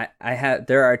have?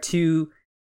 There are 2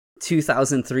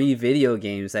 2003 video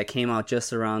games that came out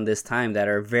just around this time that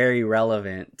are very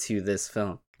relevant to this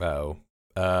film. Oh,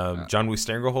 John Woo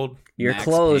Stranglehold. You're Max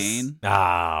close. Payne?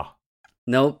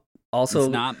 Nope.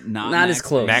 Also, it's not as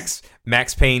close.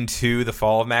 Max Payne 2: The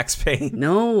Fall of Max Payne.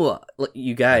 No, look,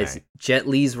 you guys, right. Jet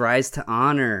Li's Rise to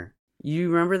Honor. You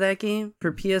remember that game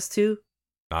for PS2?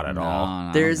 Not at all. No,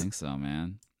 I don't think so,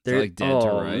 man. It's like Dead to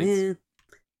Rights. Man.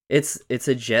 It's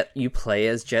a Jet. You play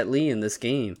as Jet Li in this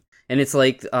game, and it's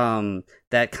like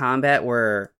that combat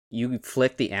where you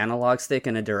flick the analog stick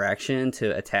in a direction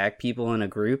to attack people in a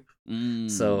group.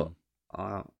 So,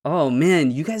 oh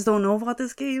man, you guys don't know about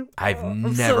this game? I've I'm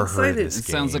never so heard of excited. this It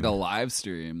game. sounds like a live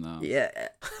stream, though. Yeah,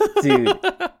 dude.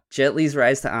 Jet Li's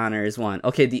Rise to Honor is one.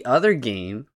 Okay, the other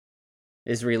game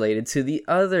is related to the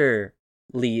other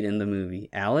lead in the movie,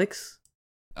 Alex.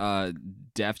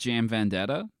 Def Jam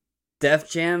Vendetta. Def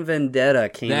Jam Vendetta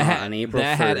came out on April 1st.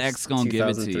 That had X Gon' Give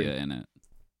It to 2003. You in it.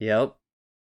 Yep.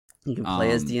 You can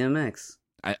play as DMX.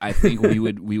 I think we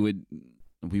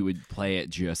would play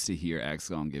it just to hear X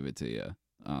Gon' Give It to You.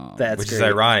 That's is great.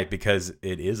 ironic because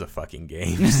it is a fucking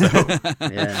game. So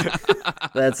Yeah,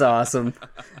 that's awesome.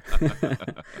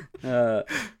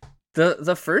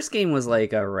 The first game was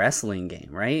like a wrestling game,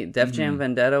 right? Def Jam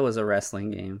Vendetta was a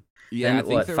wrestling game. Yeah, Then I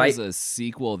think there Fight- was a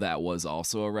sequel that was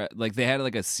also like they had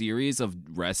like a series of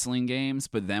wrestling games,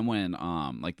 but then when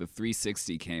like the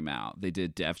 360 came out, they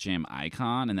did Def Jam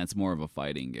Icon, and that's more of a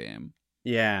fighting game.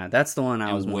 Yeah, that's the one I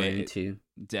And was more into.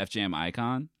 Def Jam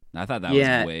Icon? I thought that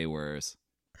Yeah. was way worse.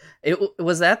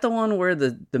 Was that the one where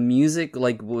the music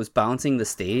like was bouncing the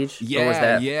stage? Yeah, Or was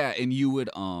that... yeah, and you would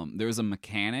there was a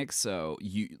mechanic, so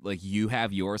you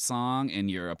have your song and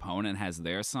your opponent has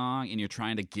their song, and you're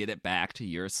trying to get it back to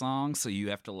your song, so you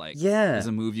have to like Yeah. there's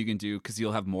a move you can do because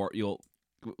you'll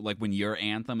like when your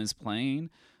anthem is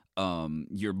playing,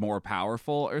 you're more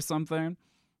powerful or something.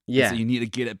 Yeah. So you need to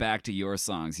get it back to your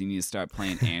songs. You need to start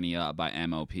playing Annie Up by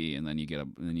MOP, and then you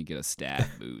get a stat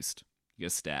boost. You get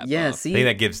a stat. Yeah, buff. see, I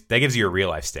think that gives you a real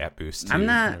life stat boost. Too. I'm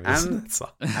not-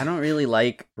 I don't really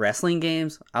like wrestling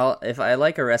games. If I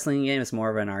like a wrestling game, it's more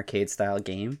of an arcade style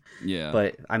game. Yeah.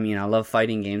 But I mean, I love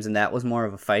fighting games, and that was more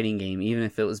of a fighting game. Even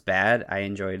if it was bad, I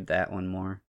enjoyed that one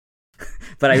more.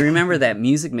 But I remember that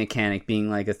music mechanic being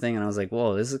like a thing, and I was like,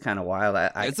 "Whoa, this is kind of wild."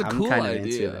 it's a I'm cool kind of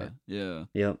idea. into it. Yeah.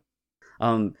 Yep.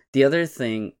 The other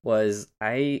thing was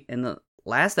in the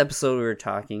last episode we were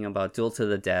talking about Duel to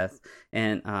the Death,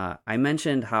 and I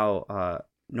mentioned how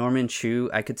Norman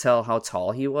Chu, I could tell how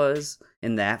tall he was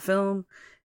in that film.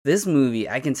 This movie,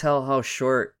 I can tell how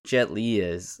short Jet Li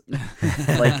is.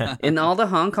 Like in all the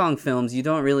Hong Kong films, you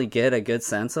don't really get a good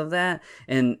sense of that.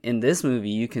 And in this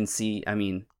movie, you can see. I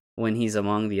mean, when he's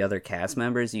among the other cast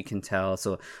members, you can tell.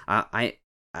 So I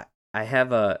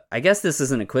have I guess this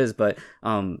isn't a quiz, but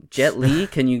Jet Li,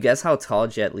 can you guess how tall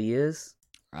Jet Li is?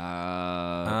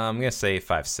 I'm gonna say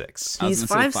 5'6". He's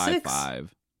 5'6". 5'5".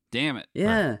 Damn it.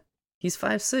 Yeah, he's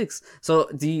 5'6". So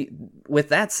with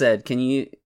that said, can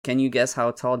you guess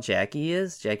how tall Jackie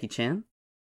is? Jackie Chan?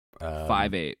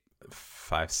 5'8".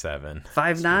 5'7".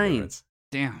 5'9".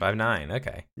 Damn. 5'9".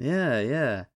 Okay.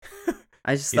 Yeah.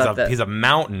 I just thought that he's a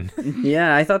mountain.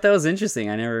 Yeah, I thought that was interesting.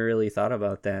 I never really thought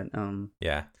about that.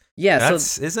 Yeah. Yeah,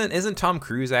 That's isn't Tom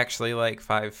Cruise actually like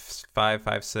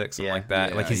 5'6", something Yeah. like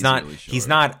that? Yeah, like he's not really he's short.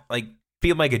 not like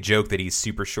feel like a joke that he's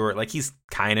super short. Like he's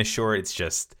kind of short. It's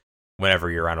just whenever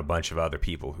you're around a bunch of other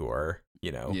people who are,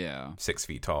 Yeah. 6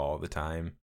 feet tall all the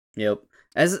time. Yep.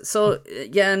 And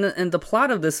the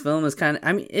plot of this film is kind of,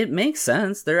 I mean, it makes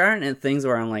sense. There aren't things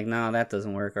where I'm like, no, that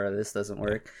doesn't work or this doesn't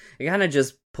work. It kind of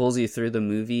just pulls you through the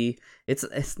movie.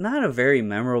 It's not a very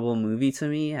memorable movie to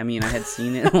me. I mean, I had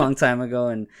seen it a long time ago,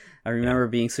 and I remember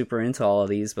being super into all of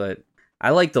these, but I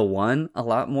like the one a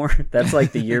lot more. That's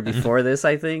like the year before this,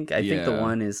 I think. I think the Yeah.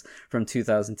 one is from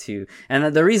 2002.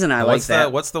 And the reason I like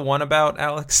that... What's the one about,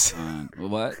 Alex?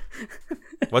 What?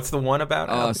 What's the one about,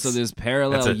 Alex? So there's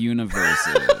parallel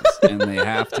universes, and they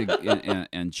have to.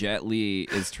 And Jet Li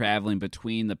is traveling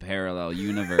between the parallel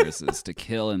universes to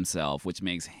kill himself, which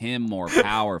makes him more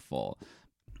powerful.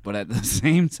 But at the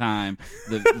same time,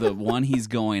 the one he's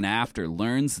going after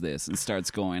learns this and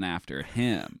starts going after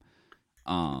him.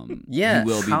 Yeah, he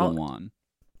will be the one.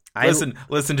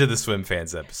 Listen to the Swim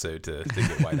Fans episode to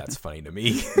get why that's funny to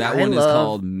me. That I one is love-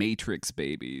 called Matrix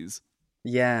Babies.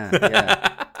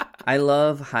 Yeah. I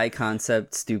love high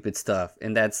concept, stupid stuff,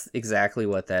 and that's exactly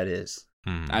what that is.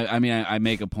 I mean, I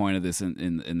make a point of this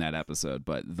in that episode,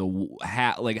 but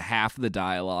half the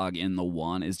dialogue in the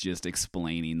one is just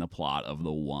explaining the plot of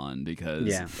the one,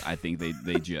 because I think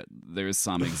there's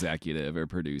some executive or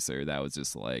producer that was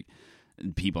just like,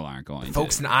 people aren't going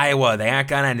Folks to. in Iowa, they aren't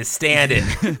gonna understand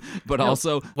it. But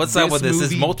also, what's up with this?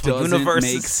 There's movie multiple doesn't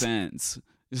universes. Make sense.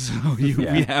 So we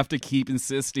have to keep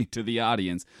insisting to the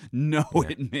audience, no,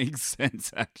 it makes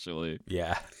sense, actually.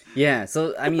 Yeah,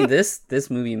 so I mean, this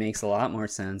movie makes a lot more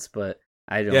sense, but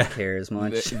I don't care as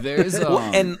much. There's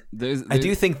I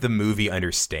do think the movie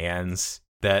understands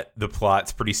that the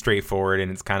plot's pretty straightforward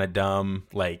and it's kind of dumb.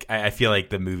 Like, I feel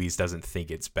like the movies doesn't think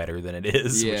it's better than it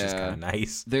is, which is kind of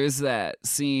nice. There's that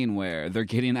scene where they're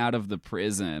getting out of the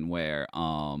prison where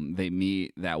they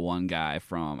meet that one guy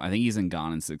from, I think he's in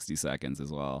Gone in 60 Seconds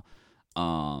as well,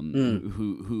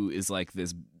 who is like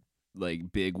this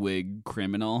like bigwig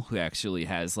criminal who actually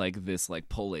has like this like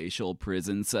palatial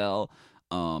prison cell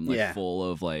full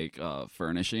of like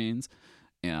furnishings.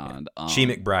 And She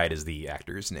McBride is the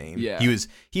actor's name. Yeah,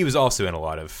 he was also in a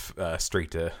lot of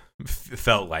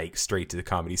felt like straight to the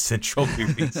Comedy Central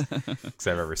movies, because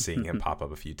I remember seeing him pop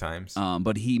up a few times.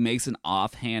 But he makes an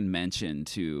offhand mention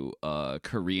to a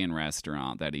Korean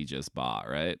restaurant that he just bought,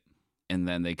 right? And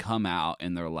then they come out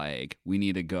and they're like, "We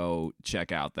need to go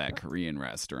check out that Korean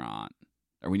restaurant,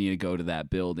 or we need to go to that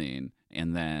building."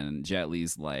 And then Jet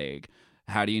Li's like,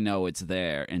 "How do you know it's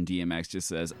there?" And DMX just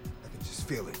says, I can just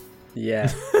feel it.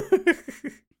 Yeah.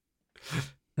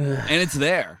 And it's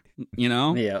there, you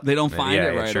know? Yeah. They don't find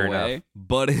Yeah, it right sure away, enough.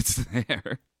 but it's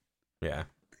there. Yeah.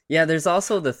 Yeah, there's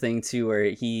also the thing too where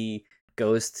he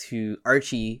goes to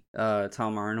Archie,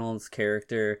 Tom Arnold's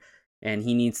character, and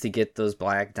he needs to get those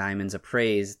black diamonds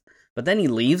appraised, but then he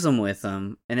leaves them with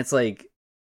them, and it's like,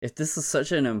 if this is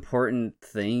such an important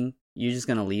thing, you're just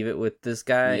gonna leave it with this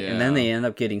guy, and then they end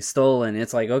up getting stolen.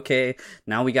 It's like, okay,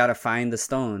 now we gotta find the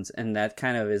stones, and that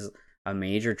kind of is a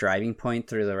major driving point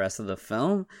through the rest of the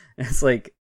film. And it's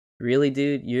like, really,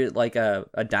 dude, you're like a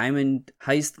diamond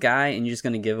heist guy, and you're just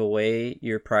gonna give away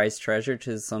your prized treasure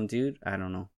to some dude? I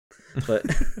don't know. But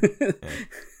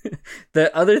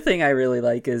the other thing I really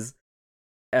like is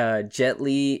Jet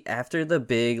Li, after the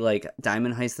big like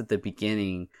diamond heist at the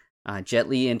beginning, Jet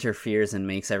Li interferes and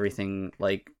makes everything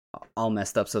like all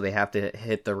messed up, so they have to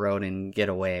hit the road and get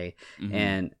away. Mhm.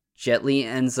 And Jet Li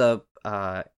ends up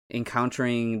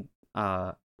encountering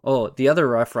the other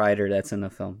Rough Rider that's in the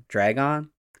film, Dragon.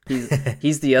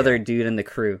 He's the other dude in the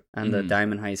crew, on the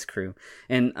Diamond Heist crew,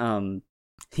 and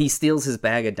he steals his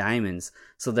bag of diamonds.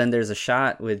 So then there's a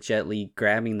shot with Jet Li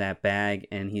grabbing that bag,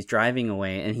 and he's driving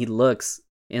away, and he looks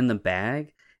in the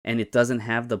bag, and it doesn't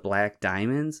have the black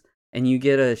diamonds, and you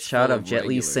get a shot Full of Jet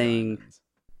Li regular saying, diamonds.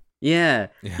 yeah,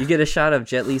 you get a shot of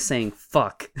Jet Li saying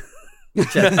 "fuck,"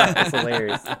 which I thought was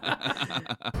hilarious.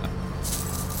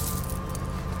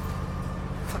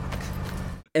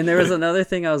 And there was another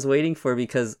thing I was waiting for,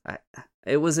 because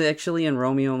it was actually in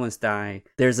Romeo Must Die.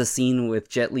 There's a scene with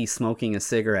Jet Li smoking a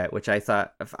cigarette, which I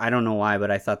thought, I don't know why,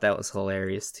 but I thought that was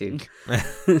hilarious too.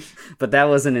 But that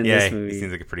wasn't in this movie. He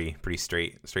seems like a pretty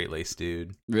straight-laced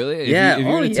dude. Really? Yeah, If you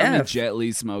were to tell yeah. me Jet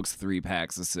Li smokes 3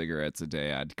 packs of cigarettes a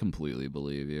day, I'd completely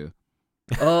believe you.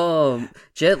 Oh,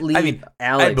 Jet Li. I mean,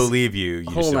 Alex, I believe you. You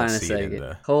just hold don't on a see it in second.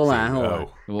 the Hold scene. on.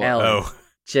 Well, Alex,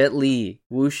 Jet Li,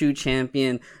 Wushu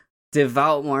champion,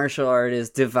 devout martial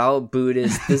artist, devout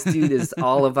Buddhist. This dude is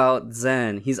all about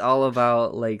Zen. He's all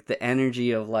about like the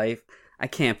energy of life. I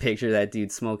can't picture that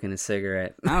dude smoking a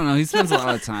cigarette. I don't know. He spends a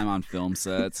lot of time on film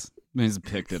sets. He's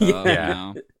picked it up, Yeah. you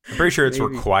know? I'm pretty sure it's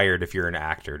Maybe. required if you're an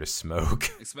actor to smoke.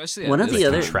 Especially One at of this the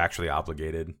other- time. Contractually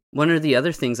obligated. One of the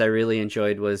other things I really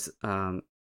enjoyed was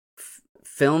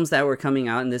films that were coming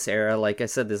out in this era. Like I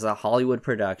said, this is a Hollywood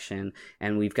production,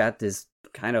 and we've got this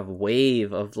kind of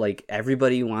wave of like,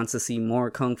 everybody wants to see more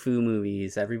kung fu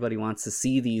movies. Everybody wants to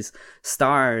see these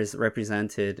stars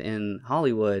represented in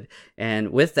Hollywood,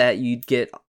 and with that, you'd get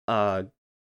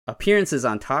appearances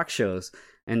on talk shows.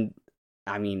 And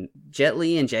I mean, Jet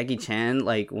Li and Jackie Chan,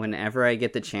 like, whenever I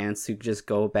get the chance to just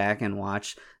go back and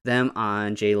watch them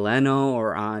on Jay Leno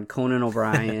or on Conan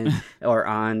O'Brien or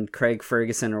on Craig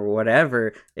Ferguson or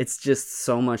whatever, it's just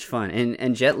so much fun.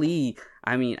 And Jet Li,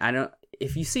 I mean,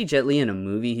 if you see Jet Li in a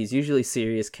movie, he's usually a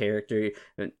serious character.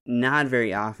 Not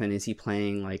very often is he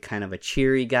playing like kind of a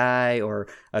cheery guy or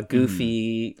a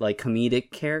goofy, like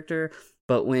comedic character.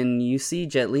 But when you see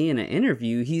Jet Li in an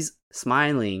interview, he's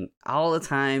smiling all the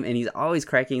time, and he's always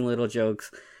cracking little jokes.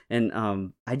 And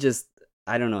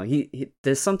I don't know, he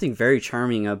there's something very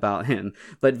charming about him,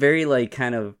 but very like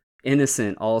kind of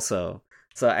innocent also.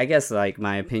 So I guess like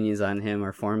my opinions on him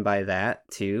are formed by that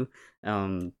too.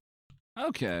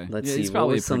 Okay. Let's Yeah, see, he's what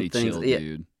probably a was some pretty things- chill yeah.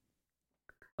 dude.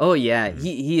 Oh yeah,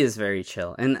 he is very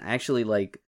chill, and actually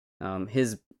like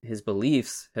his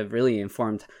beliefs have really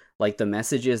informed like the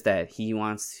messages that he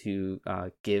wants to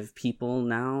give people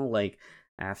now. Like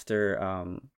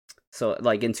after so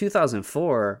like in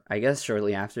 2004, I guess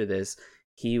shortly after this,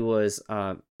 he was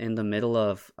in the middle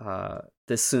of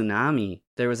the tsunami.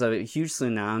 There was a huge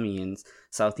tsunami in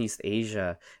Southeast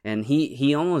Asia, and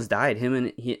he almost died. Him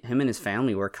and his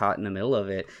family were caught in the middle of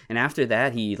it. And after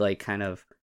that, he like kind of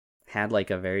had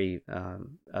like a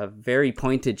very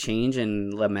pointed change in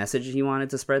the message he wanted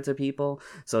to spread to people.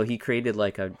 So he created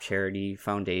like a charity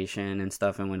foundation and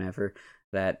stuff. And whenever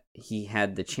that he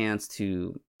had the chance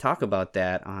to talk about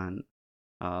that on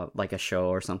like a show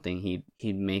or something,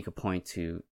 he'd make a point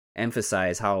to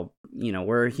emphasize how, you know,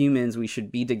 we're humans, we should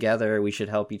be together, we should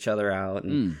help each other out.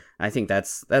 And I think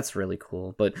that's really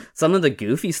cool. But some of the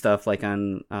goofy stuff like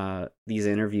on these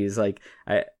interviews, like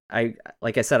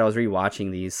like I said, I was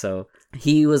rewatching these. So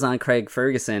he was on Craig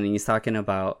Ferguson, and he's talking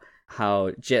about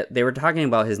how they were talking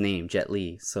about his name, Jet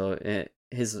Li. So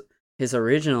his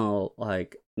original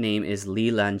like name is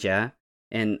Li Lanjia,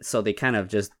 and so they kind of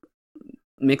just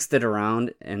mixed it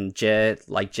around and Jet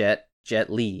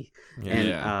Li.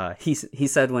 Yeah. And he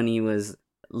said when he was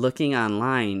looking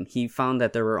online, he found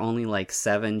that there were only like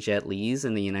 7 Jet Lis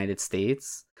in the United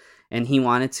States. and he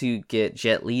wanted to get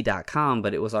jetli.com,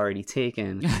 but it was already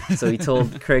taken. So he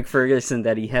told Craig Ferguson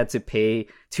that he had to pay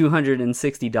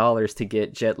 $260 to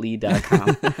get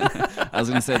jetli.com. I was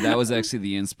going to say that was actually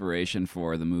the inspiration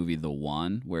for the movie The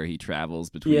One, where he travels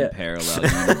between parallel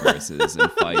universes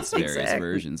and fights various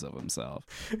versions of himself.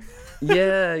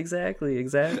 Yeah, exactly.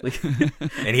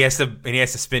 And he has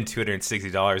to spend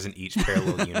 $260 in each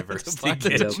parallel universe to get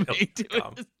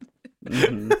jetli.com.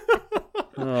 Mm-hmm.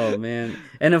 Oh man!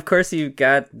 And of course, you've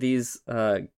got these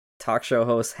talk show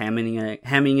hosts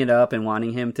hamming it up and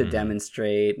wanting him to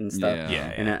demonstrate and stuff. Yeah.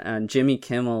 And on Jimmy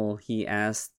Kimmel, he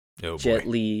asked Jet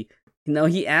Li. No,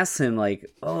 he asked him like,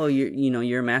 "Oh,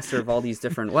 you're a master of all these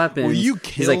different weapons. Will you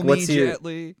kill me, Jet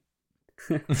Li?"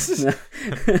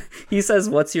 He says,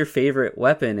 "What's your favorite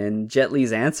weapon?" And Jet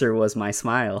Li's answer was "My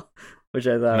smile," which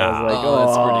I thought was like, "Oh,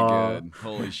 that's pretty good.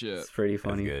 Holy shit, it's pretty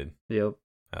funny." That's good. Yep.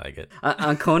 I like it.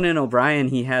 On Conan O'Brien,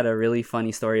 he had a really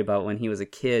funny story about when he was a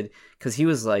kid, because he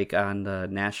was like on the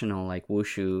national like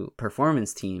wushu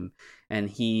performance team, and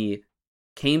he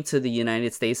came to the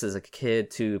United States as a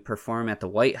kid to perform at the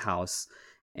White House,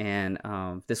 and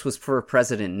this was for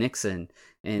President Nixon,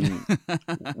 and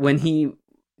when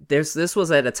this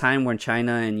was at a time when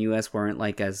China and U.S. weren't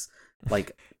like as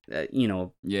like.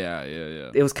 Yeah.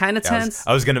 It was kind of tense.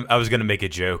 I was gonna make a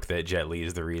joke that Jet Li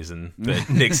is the reason that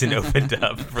Nixon opened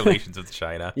up relations with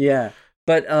China. Yeah,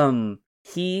 but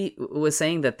he was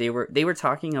saying that they were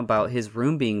talking about his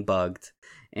room being bugged,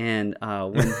 and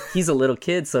when he's a little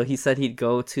kid, so he said he'd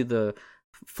go to the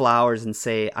flowers and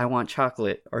say, "I want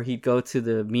chocolate," or he'd go to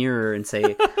the mirror and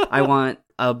say, "I want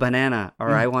a banana," or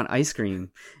 "I want ice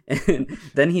cream," and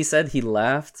then he said he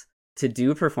left to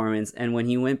do a performance, and when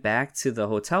he went back to the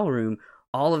hotel room,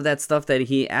 all of that stuff that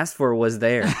he asked for was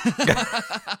there.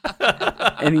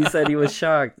 And he said he was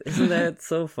shocked. Isn't that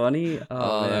so funny?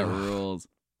 Oh, that rules.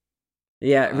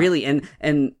 Yeah, really.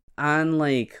 And on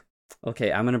like,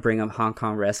 okay, I'm gonna bring up Hong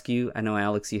Kong Rescue. I know,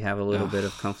 Alex, you have a little bit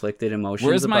of conflicted emotions.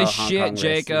 Where's my about Hong shit, Kong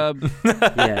Jacob?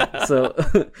 Yeah, so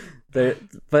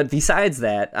but besides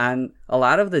that, on a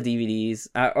lot of the DVDs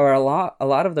or a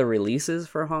lot of the releases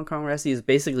for Hong Kong Rescue is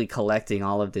basically collecting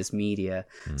all of this media.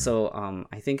 So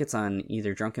I think it's on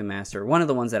either Drunken Master, one of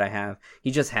the ones that I have.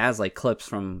 He just has like clips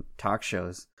from talk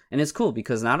shows, and it's cool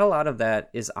because not a lot of that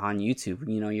is on YouTube.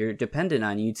 You're dependent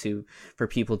on YouTube for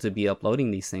people to be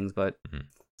uploading these things, but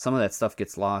some of that stuff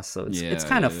gets lost. So it's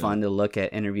kind of fun to look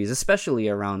at interviews, especially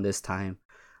around this time.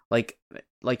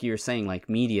 Like you were saying, like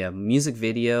media, music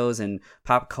videos and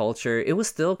pop culture, it was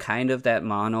still kind of that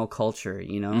mono culture,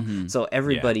 So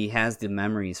everybody has the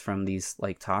memories from these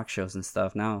like talk shows and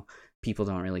stuff. Now people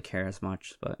don't really care as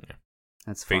much, but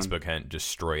that's fun. Facebook hadn't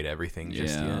destroyed everything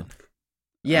just yet.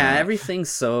 Yeah, everything's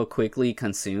so quickly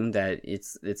consumed that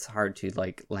it's hard to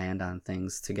like land on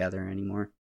things together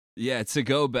anymore. Yeah, to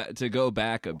go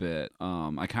back a bit,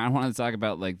 I kind of wanted to talk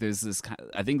about like there's this.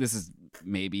 I think this is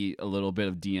maybe a little bit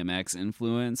of DMX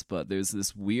influence, but there's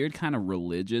this weird kind of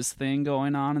religious thing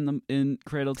going on in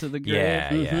Cradle to the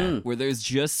Grave, where there's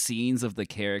just scenes of the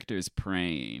characters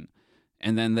praying,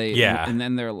 and then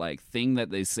their like thing that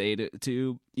they say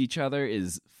to each other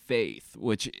is faith,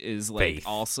 which is like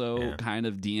also kind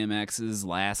of DMX's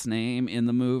last name in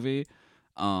the movie.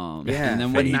 And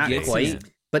then when he gets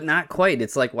But not quite.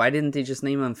 It's like, why didn't they just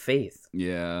name him Faith?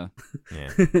 Yeah.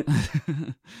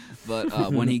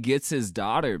 But when he gets his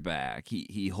daughter back,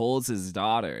 he holds his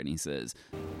daughter and he says,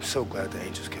 I'm so glad the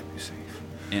angels kept you safe.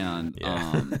 And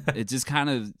it just kind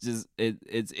of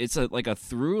it's like a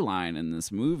through line in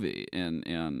this movie,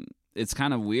 and it's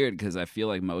kind of weird because I feel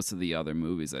like most of the other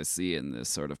movies I see in this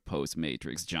sort of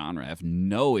post-Matrix genre have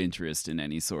no interest in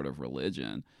any sort of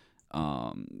religion.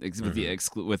 With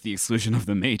the exclusion of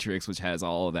the Matrix, which has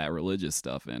all of that religious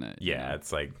stuff in it. Yeah,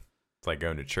 it's like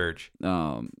going to church.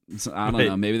 So I don't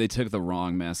know. Maybe they took the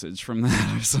wrong message from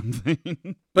that or something.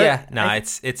 It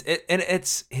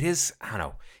is. I don't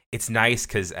know. It's nice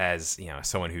because as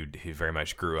someone who very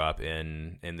much grew up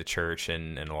in the church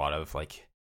and a lot of like,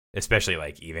 especially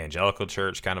like evangelical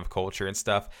church kind of culture and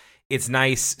stuff. It's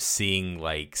nice seeing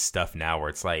like stuff now where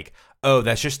it's like, oh,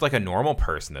 that's just like a normal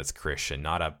person that's Christian,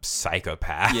 not a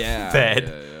psychopath.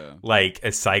 Like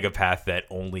a psychopath that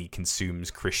only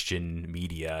consumes Christian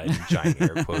media and giant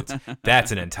air quotes.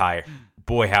 That's an entire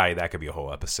boy, howdy, that could be a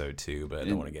whole episode too, but I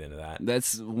don't want to get into that.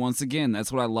 That's once again,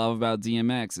 that's what I love about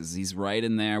DMX is he's right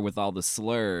in there with all the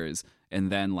slurs,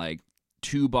 and then like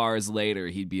 2 bars later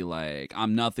he'd be like,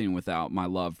 I'm nothing without my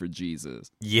love for Jesus.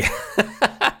 Yeah.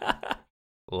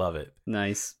 Love it.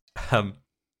 Nice.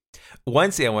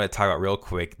 One thing I want to talk about real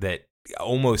quick that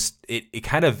almost it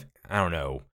kind of, I don't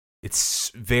know,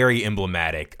 it's very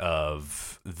emblematic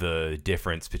of the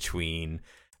difference between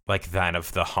like kind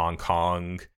of the Hong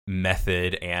Kong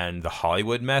method and the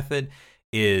Hollywood method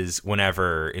is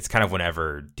whenever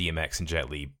DMX and Jet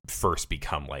Li first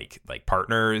become like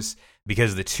partners,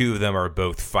 because the two of them are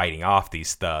both fighting off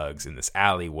these thugs in this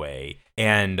alleyway,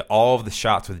 and all of the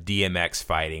shots with DMX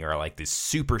fighting are like this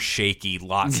super shaky,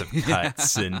 lots of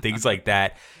cuts and things like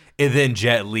that. And then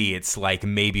Jet Li, it's like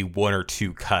maybe 1 or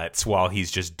 2 cuts while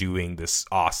he's just doing this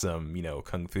awesome,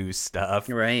 kung fu stuff.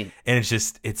 Right. And it's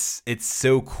just, it's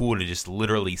so cool to just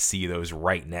literally see those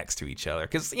right next to each other.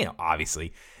 Because,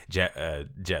 obviously Jet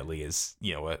Li is,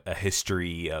 a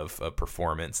history of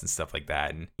performance and stuff like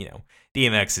that. And,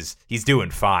 DMX he's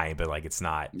doing fine, but like, it's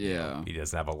not, he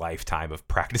doesn't have a lifetime of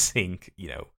practicing,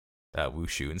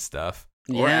 wushu and stuff.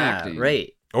 Or acting.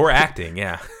 Right. Or acting,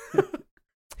 yeah.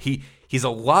 He's a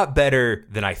lot better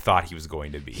than I thought he was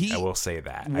going to be. I will say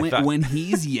that. When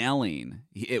he's yelling,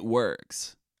 it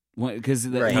works. Because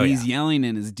he's yelling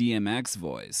in his DMX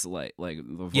voice, like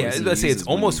the voice let's say it's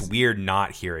almost weird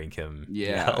not hearing him.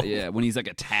 Yeah, yeah. When he's like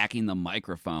attacking the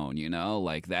microphone,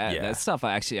 like that. Yeah. That stuff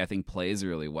I think plays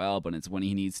really well. But it's when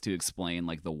he needs to explain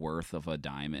like the worth of a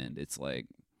diamond. It's like,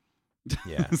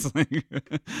 yeah, it's like,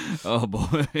 oh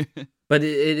boy. But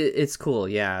it's cool,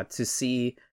 yeah, to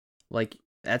see like.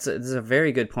 That's a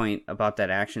very good point about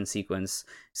that action sequence,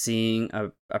 seeing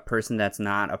a person that's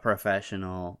not a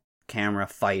professional camera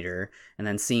fighter, and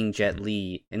then seeing Jet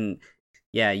Li. And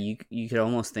yeah, you could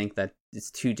almost think that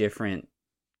it's 2 different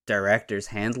directors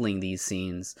handling these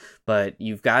scenes, but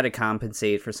you've got to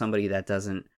compensate for somebody that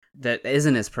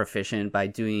isn't as proficient by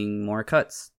doing more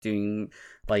cuts, doing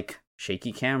like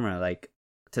shaky camera, like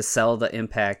to sell the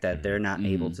impact that they're not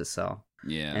able to sell.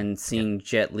 Yeah. And seeing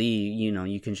Jet Li,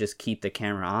 you can just keep the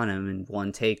camera on him in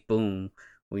one take, boom.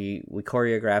 We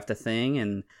choreographed a thing,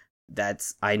 and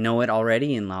I know it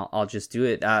already, and I'll just do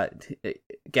it.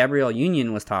 Gabrielle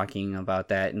Union was talking about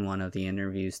that in one of the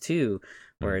interviews too,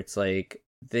 where it's like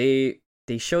they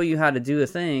show you how to do a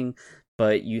thing,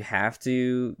 but you have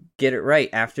to get it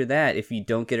right. After that, if you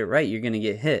don't get it right, you're gonna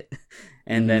get hit.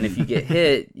 And then if you get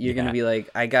hit, you're gonna be like,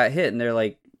 I got hit, and they're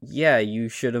like, yeah, you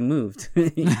should have moved. Yeah,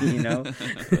 you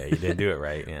didn't do it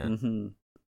right. Yeah. Mm-hmm.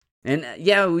 And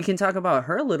yeah, we can talk about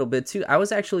her a little bit too. I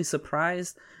was actually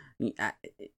surprised.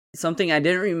 Something I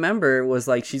didn't remember was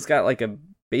like she's got like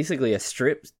basically a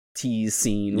strip tease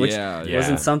scene, which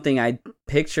wasn't something I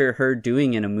picture her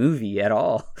doing in a movie at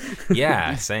all.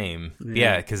 Yeah, same.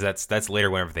 Yeah, because that's later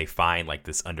whenever they find like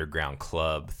this underground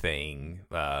club thing.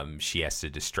 She has to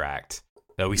distract.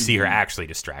 So we see her actually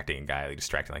distracting a guy, like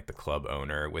distracting like the club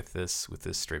owner with this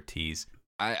striptease.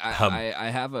 I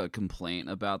have a complaint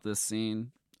about this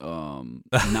scene.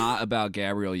 Not about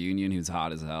Gabrielle Union, who's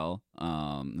hot as hell,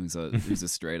 who's a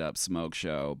straight up smoke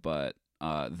show, but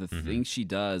the thing she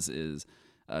does is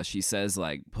she says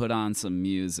like, put on some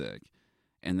music,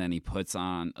 and then he puts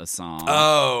on a song.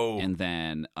 Oh, and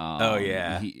then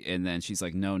and then she's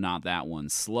like, no, not that one,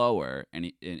 slower,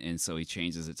 and so he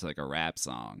changes it to like a rap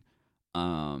song.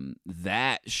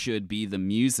 That should be the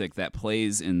music that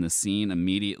plays in the scene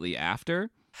immediately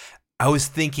after. I was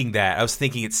thinking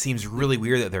it seems really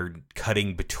weird that they're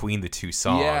cutting between the 2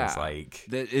 songs. Yeah, like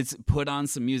that it's put on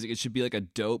some music. It should be like a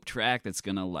dope track that's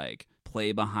gonna like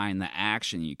play behind the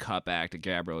action. You cut back to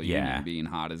Gabrielle Union being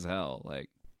hot as hell. Like,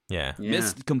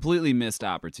 completely missed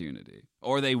opportunity,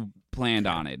 or they planned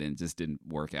on it and just didn't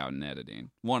work out in editing.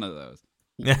 One of those.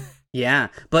 Yeah,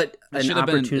 but it should have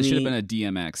been a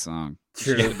DMX song.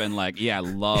 Should have been like, I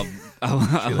love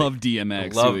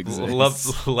DMX.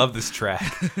 Love this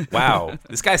track. Wow,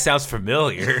 this guy sounds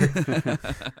familiar.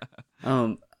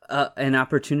 An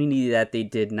opportunity that they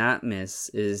did not miss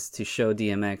is to show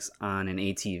DMX on an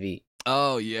ATV.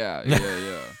 Oh yeah.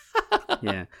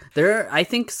 Yeah. I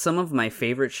think some of my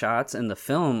favorite shots in the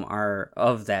film are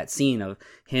of that scene of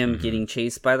him getting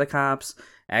chased by the cops.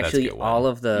 Actually, all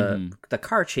of the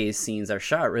car chase scenes are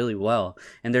shot really well.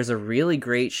 And there's a really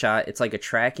great shot. It's like a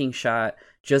tracking shot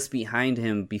just behind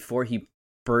him before he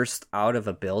burst out of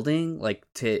a building, like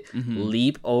to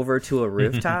leap over to a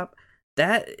rooftop.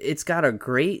 That it's got a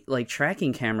great like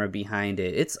tracking camera behind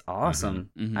it. It's awesome.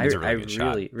 I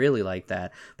really like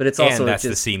that. But it's also that's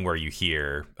the scene where you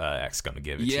hear X gonna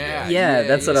give it to you. Yeah,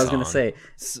 that's what I was gonna say.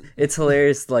 It's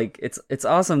hilarious. Like it's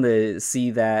awesome to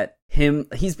see that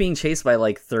he's being chased by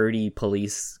like 30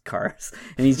 police cars,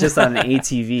 and he's just on an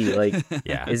ATV. Like,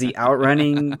 is he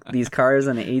outrunning these cars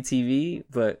on an ATV?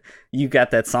 But you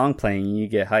got that song playing, and you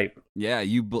get hype. Yeah,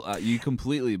 you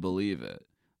completely believe it.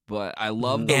 But I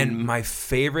love And my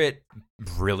favorite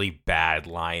really bad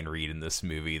line read in this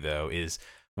movie, though, is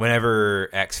whenever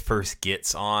X first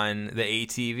gets on the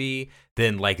ATV,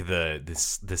 then like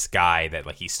this guy that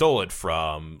like he stole it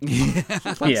from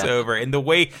looks over, and the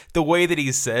way that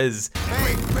he says,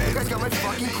 "Hey, man, I got my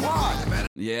fucking quad."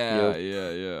 Yeah.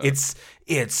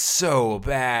 It's so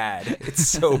bad. It's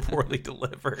so poorly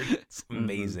delivered. It's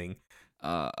amazing.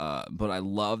 But I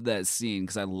love that scene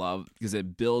because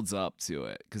it builds up to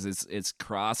it, because it's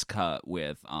cross cut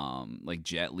with like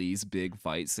Jet Li's big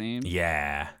fight scene.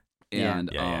 Yeah. And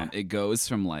Yeah. it goes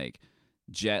from like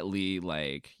Jet Li,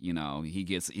 like, you know, he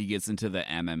gets into the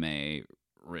MMA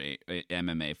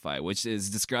fight, which is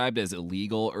described as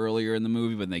illegal earlier in the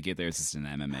movie, but when they get there, it's just an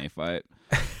MMA fight.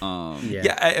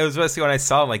 It was basically when I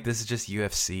saw him, like, this is just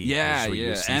UFC. Yeah, this is what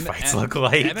yeah. UFC fights look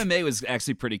like. MMA was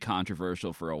actually pretty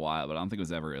controversial for a while, but I don't think it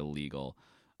was ever illegal.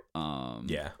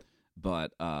 Yeah.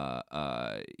 But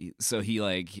so he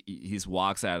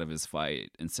walks out of his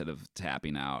fight instead of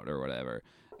tapping out or whatever,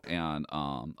 and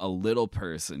a little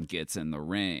person gets in the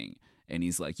ring, and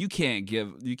he's like, you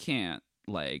can't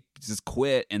like just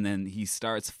quit, and then he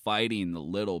starts fighting the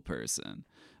little person.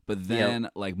 But then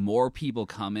like more people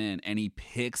come in, and he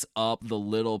picks up the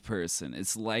little person.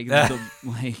 It's like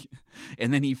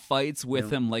and then he fights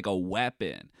with him like a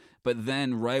weapon. But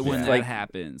then right when that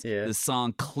happens, the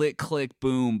song "Click Click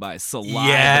Boom" by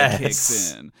Saliva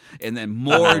kicks in, and then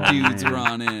more dudes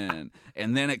run in,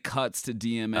 and then it cuts to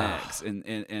DMX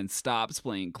and stops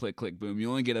playing "Click Click Boom." You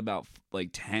only get about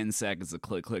like 10 seconds of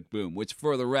 "Click Click Boom," which,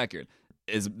 for the record,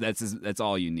 that's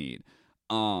all you need.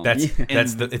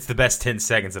 It's the best 10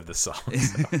 seconds of the song.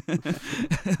 So.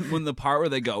 When the part where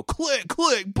they go click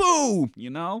click boom,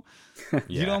 you know,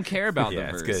 you don't care about the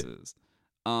verses.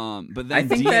 Good. But then I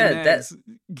think DMX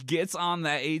gets on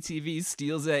that ATV,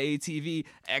 steals that ATV.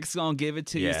 X gonna give it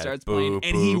to you, starts playing,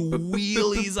 and he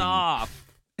wheelies off.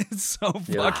 It's so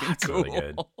fucking cool. Really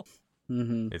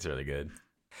good. It's really good.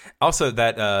 Also,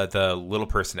 that the little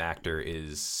person actor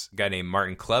is a guy named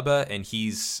Martin Kleba, and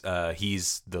he's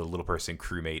the little person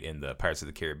crewmate in the Pirates of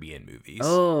the Caribbean movies.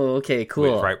 Oh, okay,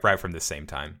 cool. Right from the same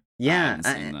time. Yeah,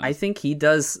 I think he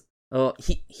does. Oh,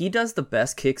 he does the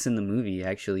best kicks in the movie,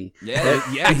 actually.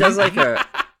 Yeah. He does like a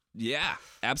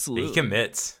absolutely. He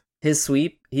commits. His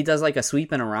sweep. He does like a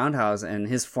sweep and a roundhouse, and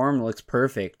his form looks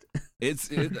perfect.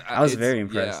 I was very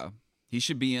impressed. Yeah, he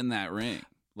should be in that ring.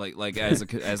 Like as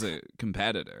a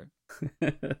competitor.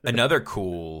 Another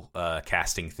cool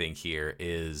casting thing here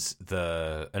is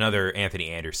another Anthony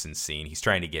Anderson scene. He's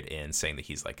trying to get in, saying that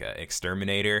he's like an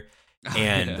exterminator,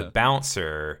 and the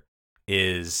bouncer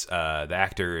is the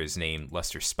actor is named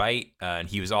Lester Speight, and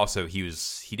he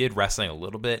did wrestling a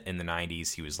little bit in the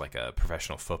 90s. He was like a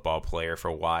professional football player for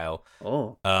a while.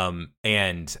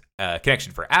 And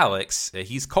connection for Alex,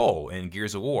 he's Cole in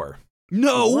Gears of War.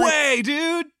 No way,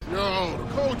 dude! Yo,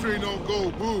 the Coltrane don't go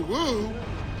woo-woo.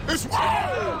 It's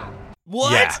woo!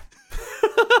 What? Yeah.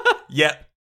 Yep.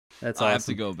 That's awesome. I have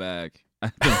to go back. I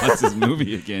have to watch this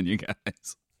movie again, you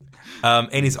guys.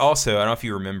 And he's also, I don't know if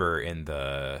you remember, in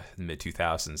the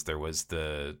mid-2000s, there was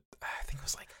I think it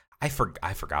was like, I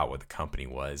forgot what the company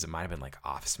was. It might have been like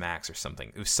Office Max or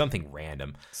something. It was something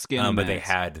random. But they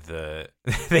had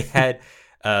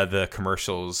the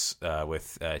commercials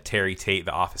with Terry Tate,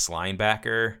 the Office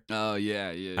linebacker. Oh yeah.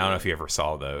 I don't know if you ever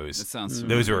saw those. That sounds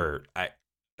those were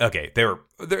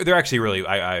they're actually really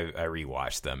I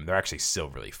rewatched them. They're actually still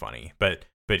really funny. But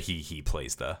he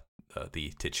plays the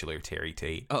titular Terry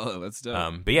Tate. Oh, that's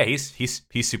dope. But yeah, he's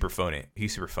super funny.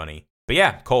 He's super funny. But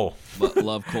yeah, Cole.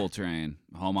 Love Coltrane.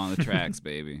 Home on the tracks,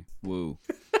 baby. Woo.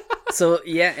 So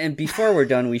yeah, and before we're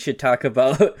done, we should talk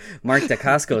about Mark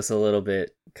Dacascos a little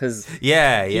bit, because he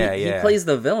plays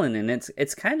the villain, and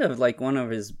it's kind of like one of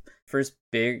his first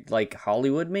big like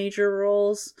Hollywood major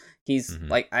roles. He's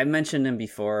like, I mentioned him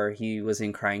before. He was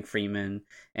in Crying Freeman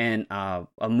and a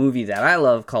movie that I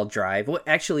love called Drive. Well,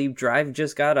 actually, Drive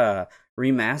just got a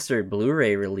remastered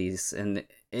Blu-ray release, and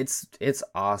it's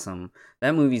awesome.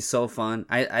 That movie's so fun.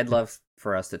 I'd love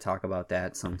for us to talk about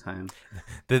that sometime.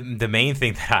 The main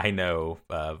thing that I know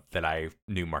that I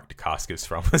knew Mark Dacascos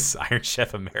from was Iron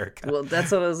Chef America. Well,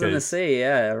 that's what I was gonna say.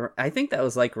 Yeah, I think that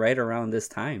was like right around this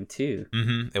time too.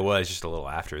 It was just a little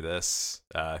after this,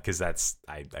 because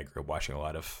I grew up watching a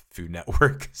lot of Food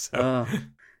Network. So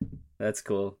that's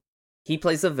cool. He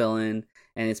plays a villain,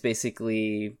 and it's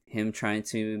basically him trying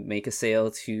to make a sale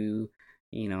to,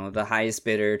 you know, the highest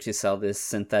bidder to sell this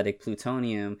synthetic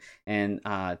plutonium, and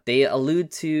they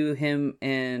allude to him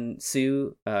and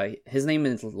Sue. His name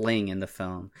is Ling in the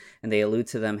film, and they allude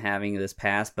to them having this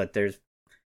past, but there's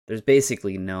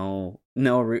basically no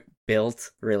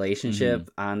built relationship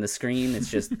on the screen. It's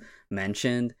just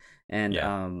mentioned,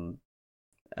 and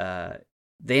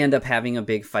they end up having a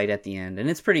big fight at the end, and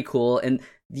it's pretty cool. And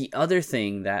the other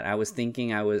thing that I was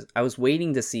thinking I was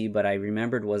waiting to see, but I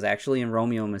remembered was actually in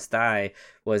Romeo Must Die.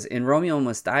 Was in Romeo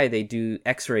Must Die they do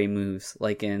X-ray moves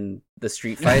like in the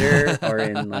Street Fighter or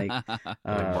in like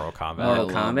Mortal Kombat. Mortal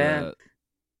Kombat.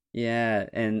 Yeah,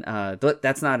 and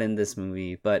that's not in this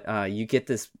movie, but you get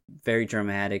this very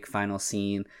dramatic final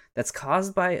scene that's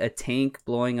caused by a tank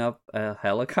blowing up a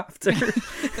helicopter.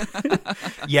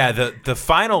 Yeah, the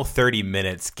final 30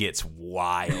 minutes gets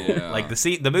wild. Yeah. Like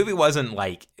the movie wasn't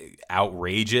like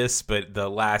outrageous, but the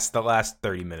last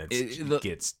 30 minutes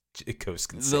it goes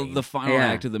insane. The final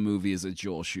act of the movie is a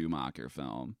Joel Schumacher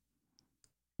film.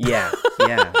 Yeah,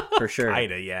 for sure.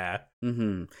 Kinda, yeah.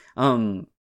 Mm-hmm.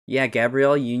 Yeah,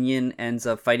 Gabrielle Union ends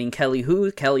up fighting Kelly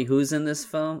Hu. Kelly Hu's in this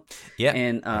film. Yeah,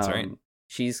 and that's right.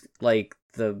 She's like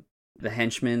the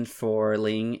henchman for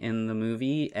Ling in the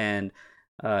movie, and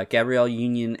Gabrielle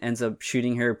Union ends up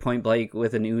shooting her point blank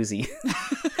with an Uzi.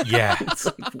 Yeah, it's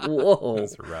like, whoa,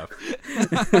 that's rough.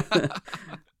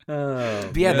 Oh,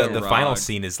 but yeah, the final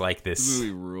scene is like this.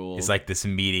 Really rules. It's like this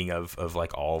meeting of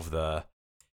like all of the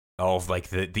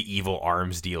evil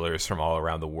arms dealers from all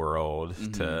around the world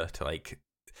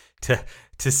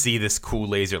to see this cool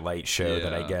laser light show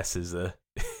that I guess is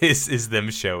them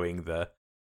showing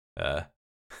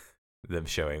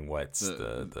what's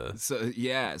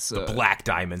the black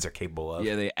diamonds are capable of.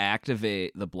 Yeah, they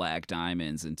activate the black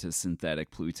diamonds into synthetic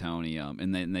plutonium,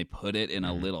 and then they put it in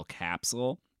a little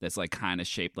capsule that's like kind of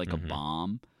shaped like a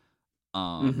bomb.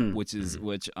 Which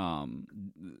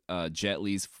Jet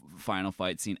Li's final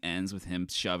fight scene ends with him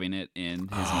shoving it in his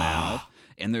mouth,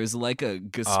 and there's like a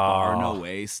Gaspar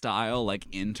Noé style like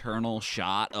internal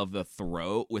shot of the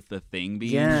throat with the thing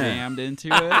being jammed into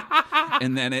it,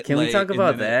 and then it. Can we talk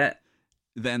about that?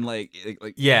 Then and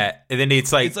then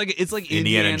it's like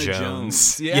Indiana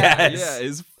Jones. Yeah,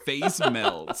 his face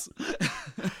melts.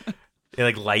 And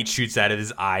like light shoots out of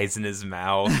his eyes and his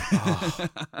mouth. Oh.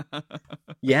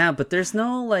 Yeah, but there's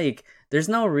no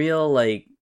real like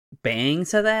bang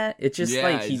to that. It's just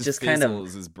like he just kind of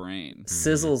his brain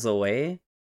sizzles away.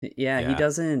 Yeah, he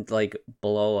doesn't like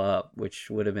blow up, which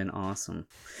would have been awesome.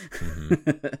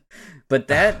 But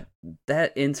that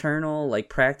internal like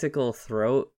practical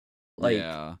throat, like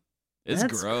it's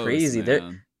that's gross, crazy.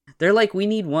 Man. They're like, we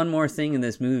need one more thing in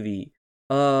this movie.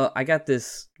 I got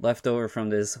this leftover from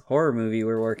this horror movie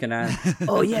we're working on.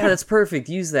 Oh yeah, that's perfect.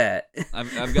 Use that.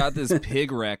 I've got this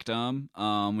pig rectum.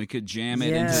 We could jam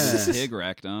it into this pig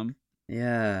rectum.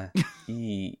 Yeah,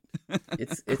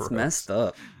 it's messed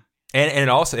up. And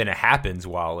it happens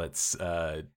while it's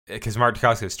because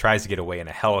Martikakis tries to get away in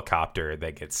a helicopter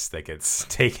that gets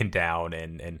taken down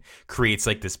and creates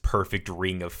like this perfect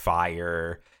ring of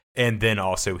fire. And then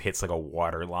also hits like a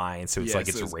water line, so it's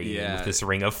it's raining with this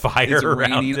ring of fire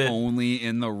around it. Only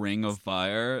in the ring of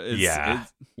fire.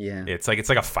 It's like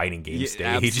a fighting game stage.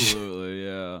 Absolutely,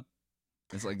 yeah.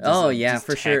 It's like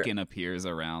for sure. Tekken appears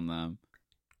around them.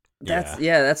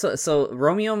 That's what, so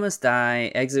Romeo Must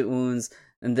Die, Exit Wounds,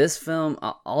 and this film,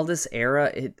 all this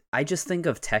era, I just think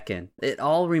of Tekken. It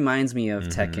all reminds me of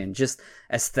Tekken, just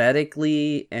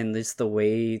aesthetically and just the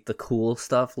way the cool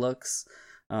stuff looks.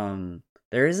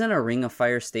 There isn't a Ring of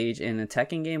Fire stage in a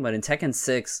Tekken game, but in Tekken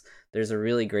 6, there's a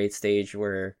really great stage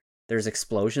where there's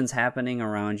explosions happening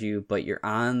around you, but you're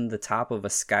on the top of a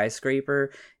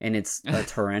skyscraper, and it's a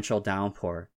torrential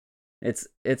downpour. It's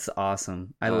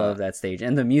awesome. I love that stage.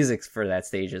 And the music for that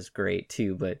stage is great,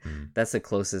 too, but that's the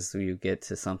closest you get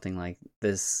to something like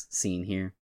this scene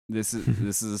here. This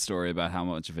is a story about how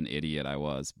much of an idiot I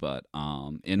was, but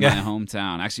in my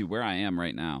hometown, actually where I am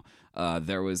right now,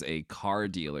 there was a car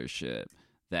dealership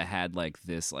that had like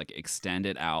this like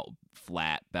extended out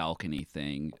flat balcony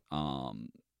thing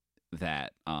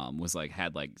that was like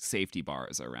had like safety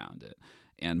bars around it.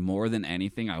 And more than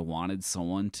anything, I wanted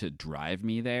someone to drive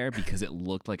me there because it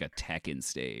looked like a Tekken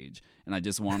stage, and I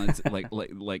just wanted to, like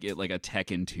a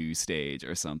Tekken 2 stage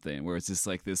or something where it's just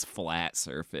like this flat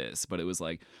surface, but it was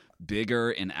like bigger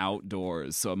and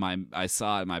outdoors. So I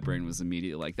saw it, my brain was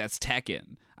immediately like, "That's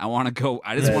Tekken. I want to go.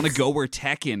 I just want to go where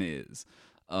Tekken is."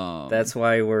 That's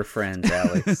why we're friends,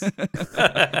 Alex.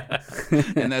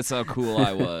 And that's how cool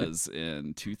I was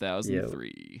in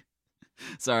 2003. Yep.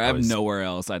 Sorry, I have nowhere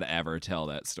else I'd ever tell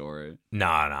that story.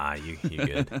 Nah, you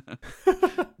good.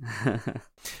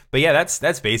 But yeah,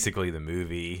 that's basically the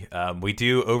movie. We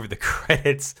do over the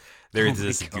credits. There's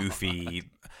this goofy,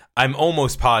 I'm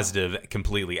almost positive,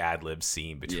 completely ad-lib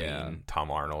scene between Tom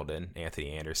Arnold and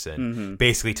Anthony Anderson,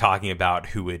 basically talking about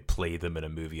who would play them in a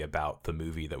movie about the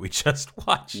movie that we just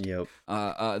watched. Yep.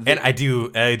 And I do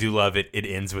love it. It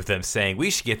ends with them saying, "We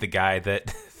should get the guy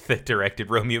that that directed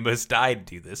Romeo Must Die to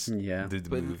do this. Yeah. The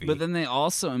movie. But then they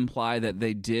also imply that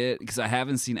they did, because I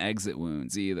haven't seen Exit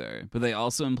Wounds either, but they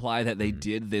also imply that they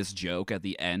did this joke at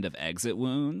the end of Exit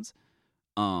Wounds.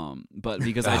 But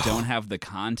because I don't have the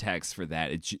context for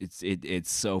that, it's just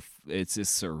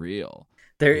surreal.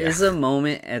 There is a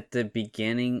moment at the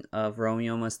beginning of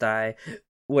Romeo Must Die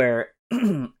where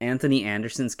Anthony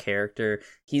Anderson's character,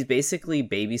 he's basically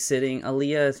babysitting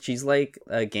Aaliyah. She's like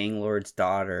a gang lord's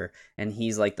daughter, and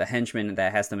he's like the henchman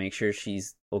that has to make sure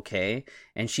she's okay,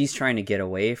 and she's trying to get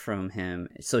away from him.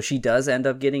 So she does end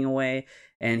up getting away,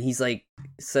 and he's like,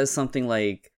 says something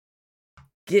like,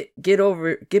 get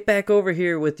back over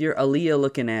here with your Aaliyah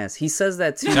looking ass. He says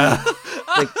that too.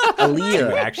 Like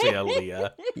Aaliyah. Actually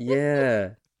Aaliyah. Yeah.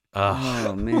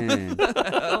 Oh man.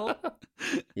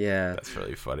 Yeah. That's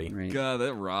really funny. Right. God,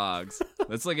 that rocks.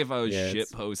 That's like if I was Yeah,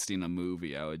 shit posting a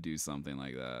movie, I would do something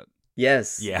like that.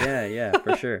 Yes. Yeah. Yeah,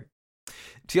 for sure.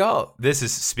 Do y'all, this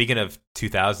is speaking of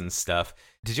 2000s stuff,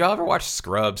 did y'all ever watch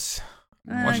Scrubs?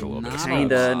 Watched a little bit of Scrubs.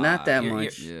 Kinda, not that You're-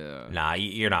 much. Yeah. Nah,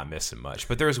 you're not missing much.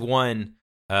 But there's one,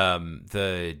 I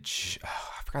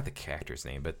forgot the character's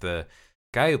name, but the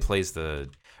guy who plays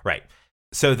right.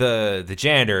 So the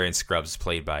janitor in Scrubs is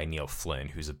played by Neil Flynn,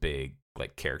 who's a big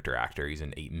like character actor. He's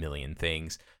in 8 million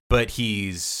things, but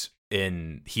he's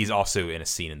also in a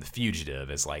scene in The Fugitive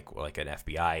as like an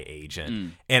FBI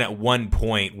agent. And at one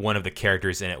point, one of the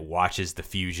characters in it watches The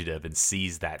Fugitive and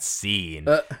sees that scene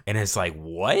and is like,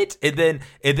 "What?" And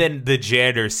then the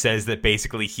janitor says that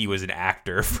basically he was an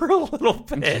actor for a little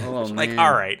bit. Oh, Like, man.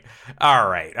 all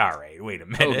right. Wait a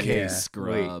minute. Okay, Yeah,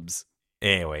 Scrubs.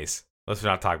 Anyways, let's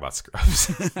not talk about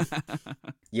Scrubs.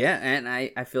 Yeah, and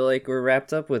I feel like we're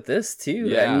wrapped up with this too.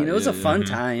 Yeah, I mean, it was a yeah, fun yeah.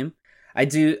 time.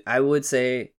 I would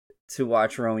say to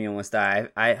watch Romeo Must Die.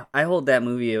 I hold that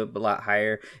movie a lot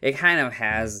higher. It kind of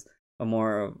has a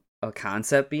more of a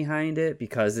concept behind it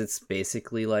because it's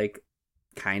basically like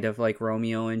kind of like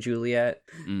Romeo and Juliet,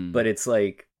 but it's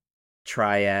like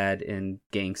triad and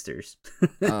gangsters.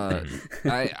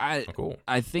 Cool.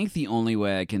 I think the only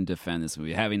way I can defend this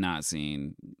movie, having not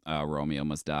seen Romeo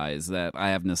Must Die, is that I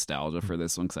have nostalgia for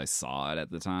this one because I saw it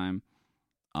at the time.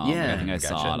 Yeah. I think I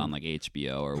saw Gotcha. it on like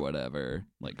HBO or whatever,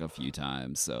 like a few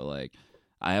times. So like,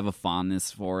 I have a fondness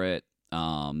for it.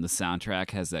 The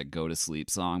soundtrack has that "Go to Sleep"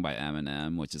 song by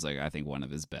Eminem, which is like I think one of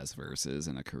his best verses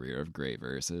in a career of great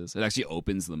verses. It actually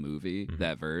opens the movie,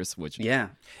 that verse, which Yeah.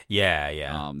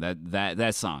 Yeah.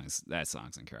 that song's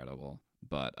incredible.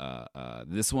 But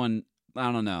this one, I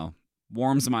don't know,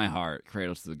 warms my heart.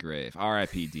 Cradle to the Grave.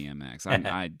 R.I.P. DMX.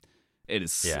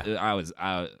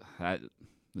 That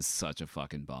was such a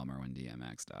fucking bummer when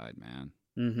DMX died, man.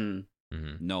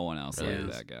 Mm-hmm. No one else Really liked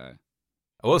is. that guy.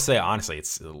 I will say honestly,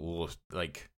 it's a little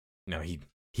like,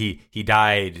 he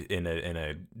died in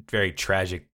a very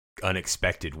tragic,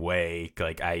 unexpected way.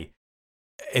 Like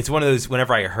it's one of those.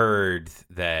 Whenever I heard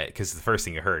that, because the first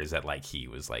thing I heard is that like he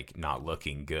was like not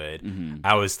looking good.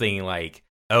 I was thinking like,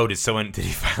 oh, did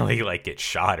he finally like get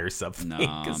shot or something?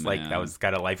 Nah, Because like that man. was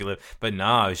kind of life he lived. But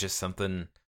no, it was just something.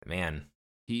 Man,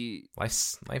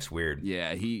 life's weird.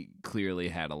 Yeah, he clearly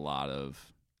had a lot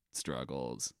of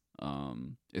struggles,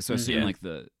 especially Yeah. in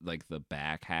like the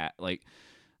back hat, like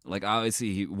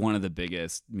obviously one of the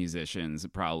biggest musicians,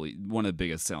 probably one of the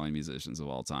biggest selling musicians of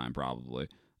all time, probably.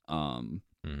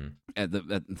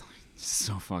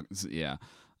 So fucking yeah.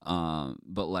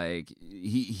 But like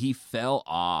he fell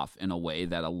off in a way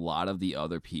that a lot of the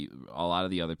other people,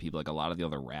 like a lot of the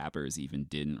other rappers even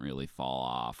didn't really fall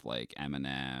off, like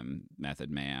Eminem,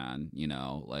 Method Man,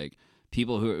 like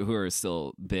people who are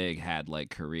still big had like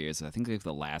careers. I think like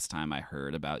the last time I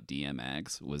heard about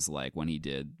DMX was like when he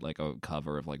did like a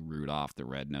cover of like Rudolph the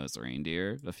Red-Nosed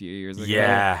Reindeer a few years ago.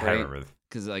 Yeah, I right. remember.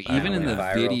 Because like I even in the went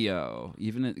viral. video,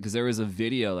 because there was a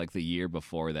video like the year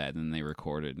before that, and then they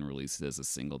recorded and released it as a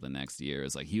single the next year.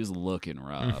 It's like he was looking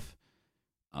rough.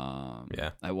 Yeah.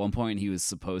 At one point, he was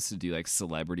supposed to do like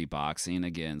celebrity boxing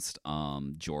against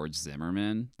George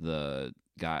Zimmerman, the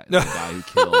guy who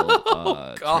killed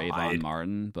God. Trayvon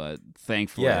Martin, but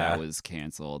thankfully Yeah. that was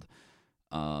canceled.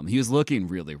 He was looking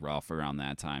really rough around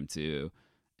that time too,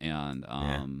 and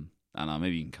I don't know,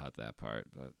 maybe you can cut that part,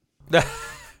 but.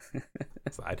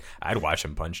 So I'd watch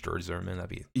him punch George Zimmerman. That'd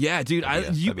be Yeah, dude,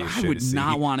 that'd be a I show would to see.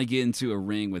 not want to get into a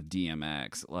ring with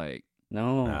DMX. Like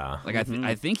No.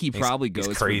 I think he He's- probably he's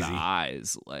goes for crazy. the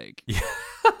eyes. Like,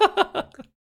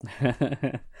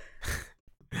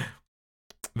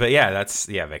 But yeah,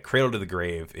 that Cradle to the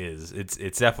Grave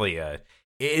it's definitely it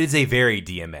is a very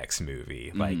DMX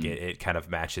movie. Like it kind of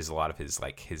matches a lot of his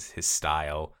like his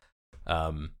style.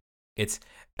 It's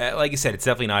like you said, it's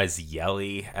definitely not as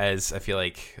yelly as I feel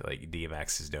like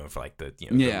DMX is known for, like the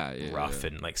the rough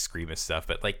and like screaming stuff.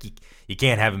 But like you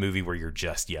can't have a movie where you're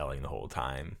just yelling the whole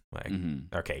time. Like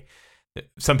okay,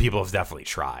 some people have definitely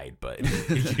tried, but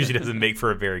it usually doesn't make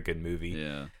for a very good movie.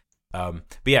 Yeah. But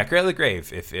yeah, Cradle of the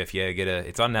Grave. If you get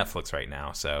it's on Netflix right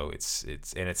now, so it's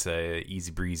a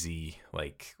easy breezy,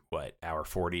 like what, hour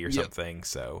 40 or something.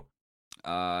 So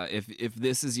if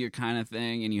this is your kind of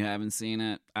thing and you haven't seen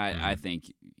it, I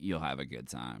think you'll have a good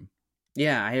time.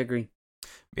 Yeah, I agree.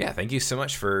 Yeah, thank you so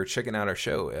much for checking out our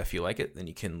show. If you like it, then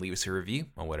you can leave us a review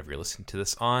on whatever you're listening to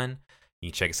this on. You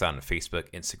can check us out on Facebook,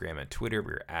 Instagram, and Twitter.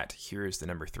 We're at Here's the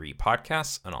Number 3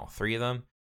 Podcasts on all three of them.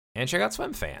 And check out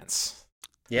Swim Fans.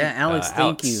 Yeah, Alex,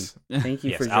 thank you. Thank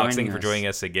you for joining us. Alex, thank you for joining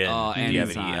us again. Do you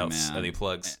have any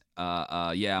plugs?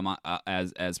 Yeah, I'm on,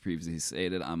 as previously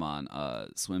stated, I'm on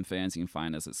Swim Fans. You can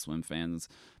find us at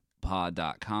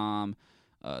swimfanspod.com,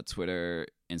 Twitter,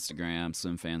 Instagram,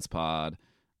 swimfanspod,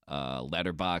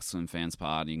 Letterboxd,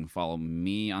 swimfanspod. You can follow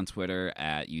me on Twitter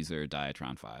at user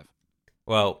Diatron5.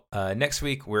 Well, next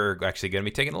week we're actually going to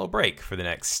be taking a little break for the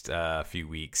next few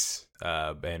weeks,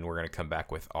 and we're going to come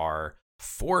back with our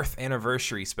 4th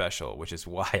anniversary special, which is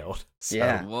wild. So,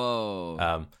 yeah.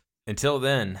 Whoa. Until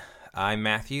then, I'm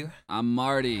Matthew. I'm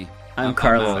Marty. I'm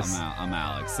Carlos. I'm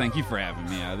Alex. Thank you for having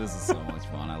me. This is so much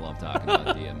fun. I love talking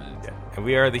about DMX. Yeah. And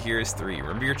we are the Here's 3.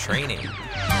 Remember your training.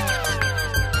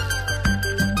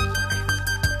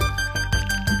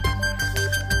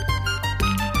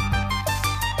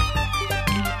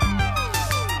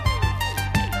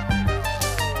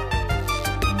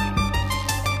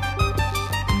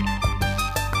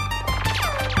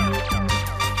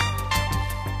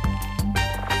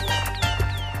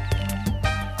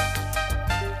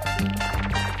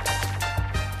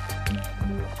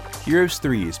 Heroes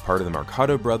 3 is part of the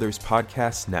Mercado Brothers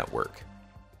Podcast Network.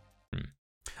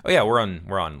 Oh yeah, we're on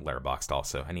Letterboxd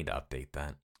also. I need to update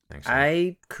that. Actually.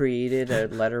 I created a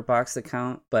Letterboxd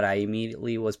account, but I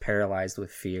immediately was paralyzed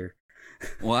with fear.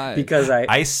 Why? Because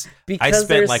I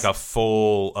spent like a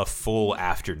full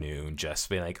afternoon just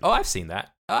being like, oh, I've seen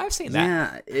that. Oh, I've seen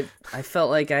that. Yeah, I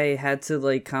felt like I had to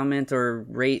like comment or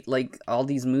rate like all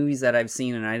these movies that I've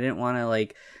seen, and I didn't want to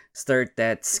like start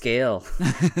that scale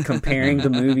comparing the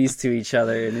movies to each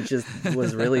other, and it just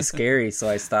was really scary, so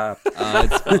I stopped.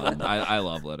 It's fun. I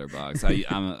love Letterboxd.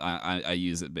 I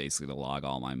use it basically to log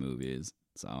all my movies.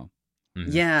 So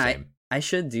yeah, I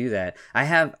should do that.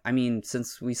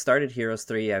 Since we started Heroes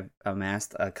 3, I've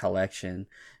amassed a collection,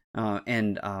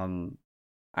 and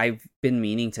I've been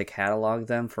meaning to catalog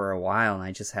them for a while, and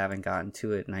I just haven't gotten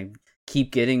to it, and I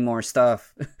keep getting more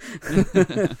stuff.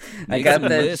 I got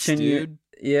that list, dude.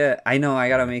 Yeah, I know. I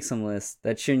gotta make some lists.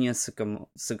 That Shunya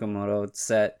Tsukamoto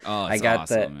set. Oh, it's I got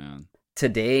awesome, that man.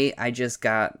 Today. I just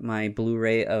got my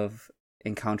Blu-ray of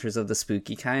Encounters of the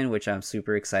Spooky Kind, which I'm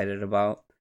super excited about.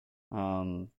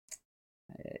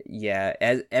 Yeah.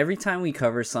 Every time we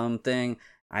cover something,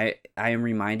 I am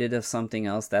reminded of something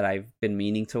else that I've been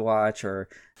meaning to watch, or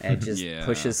it just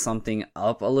pushes something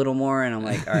up a little more, and I'm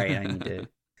like, all right, I need to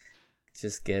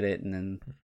just get it and then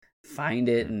find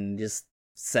it and just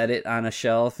set it on a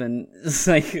shelf, and it's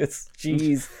like,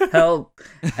 geez, help,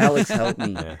 Alex, help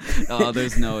me. Oh,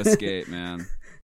 there's no escape, man.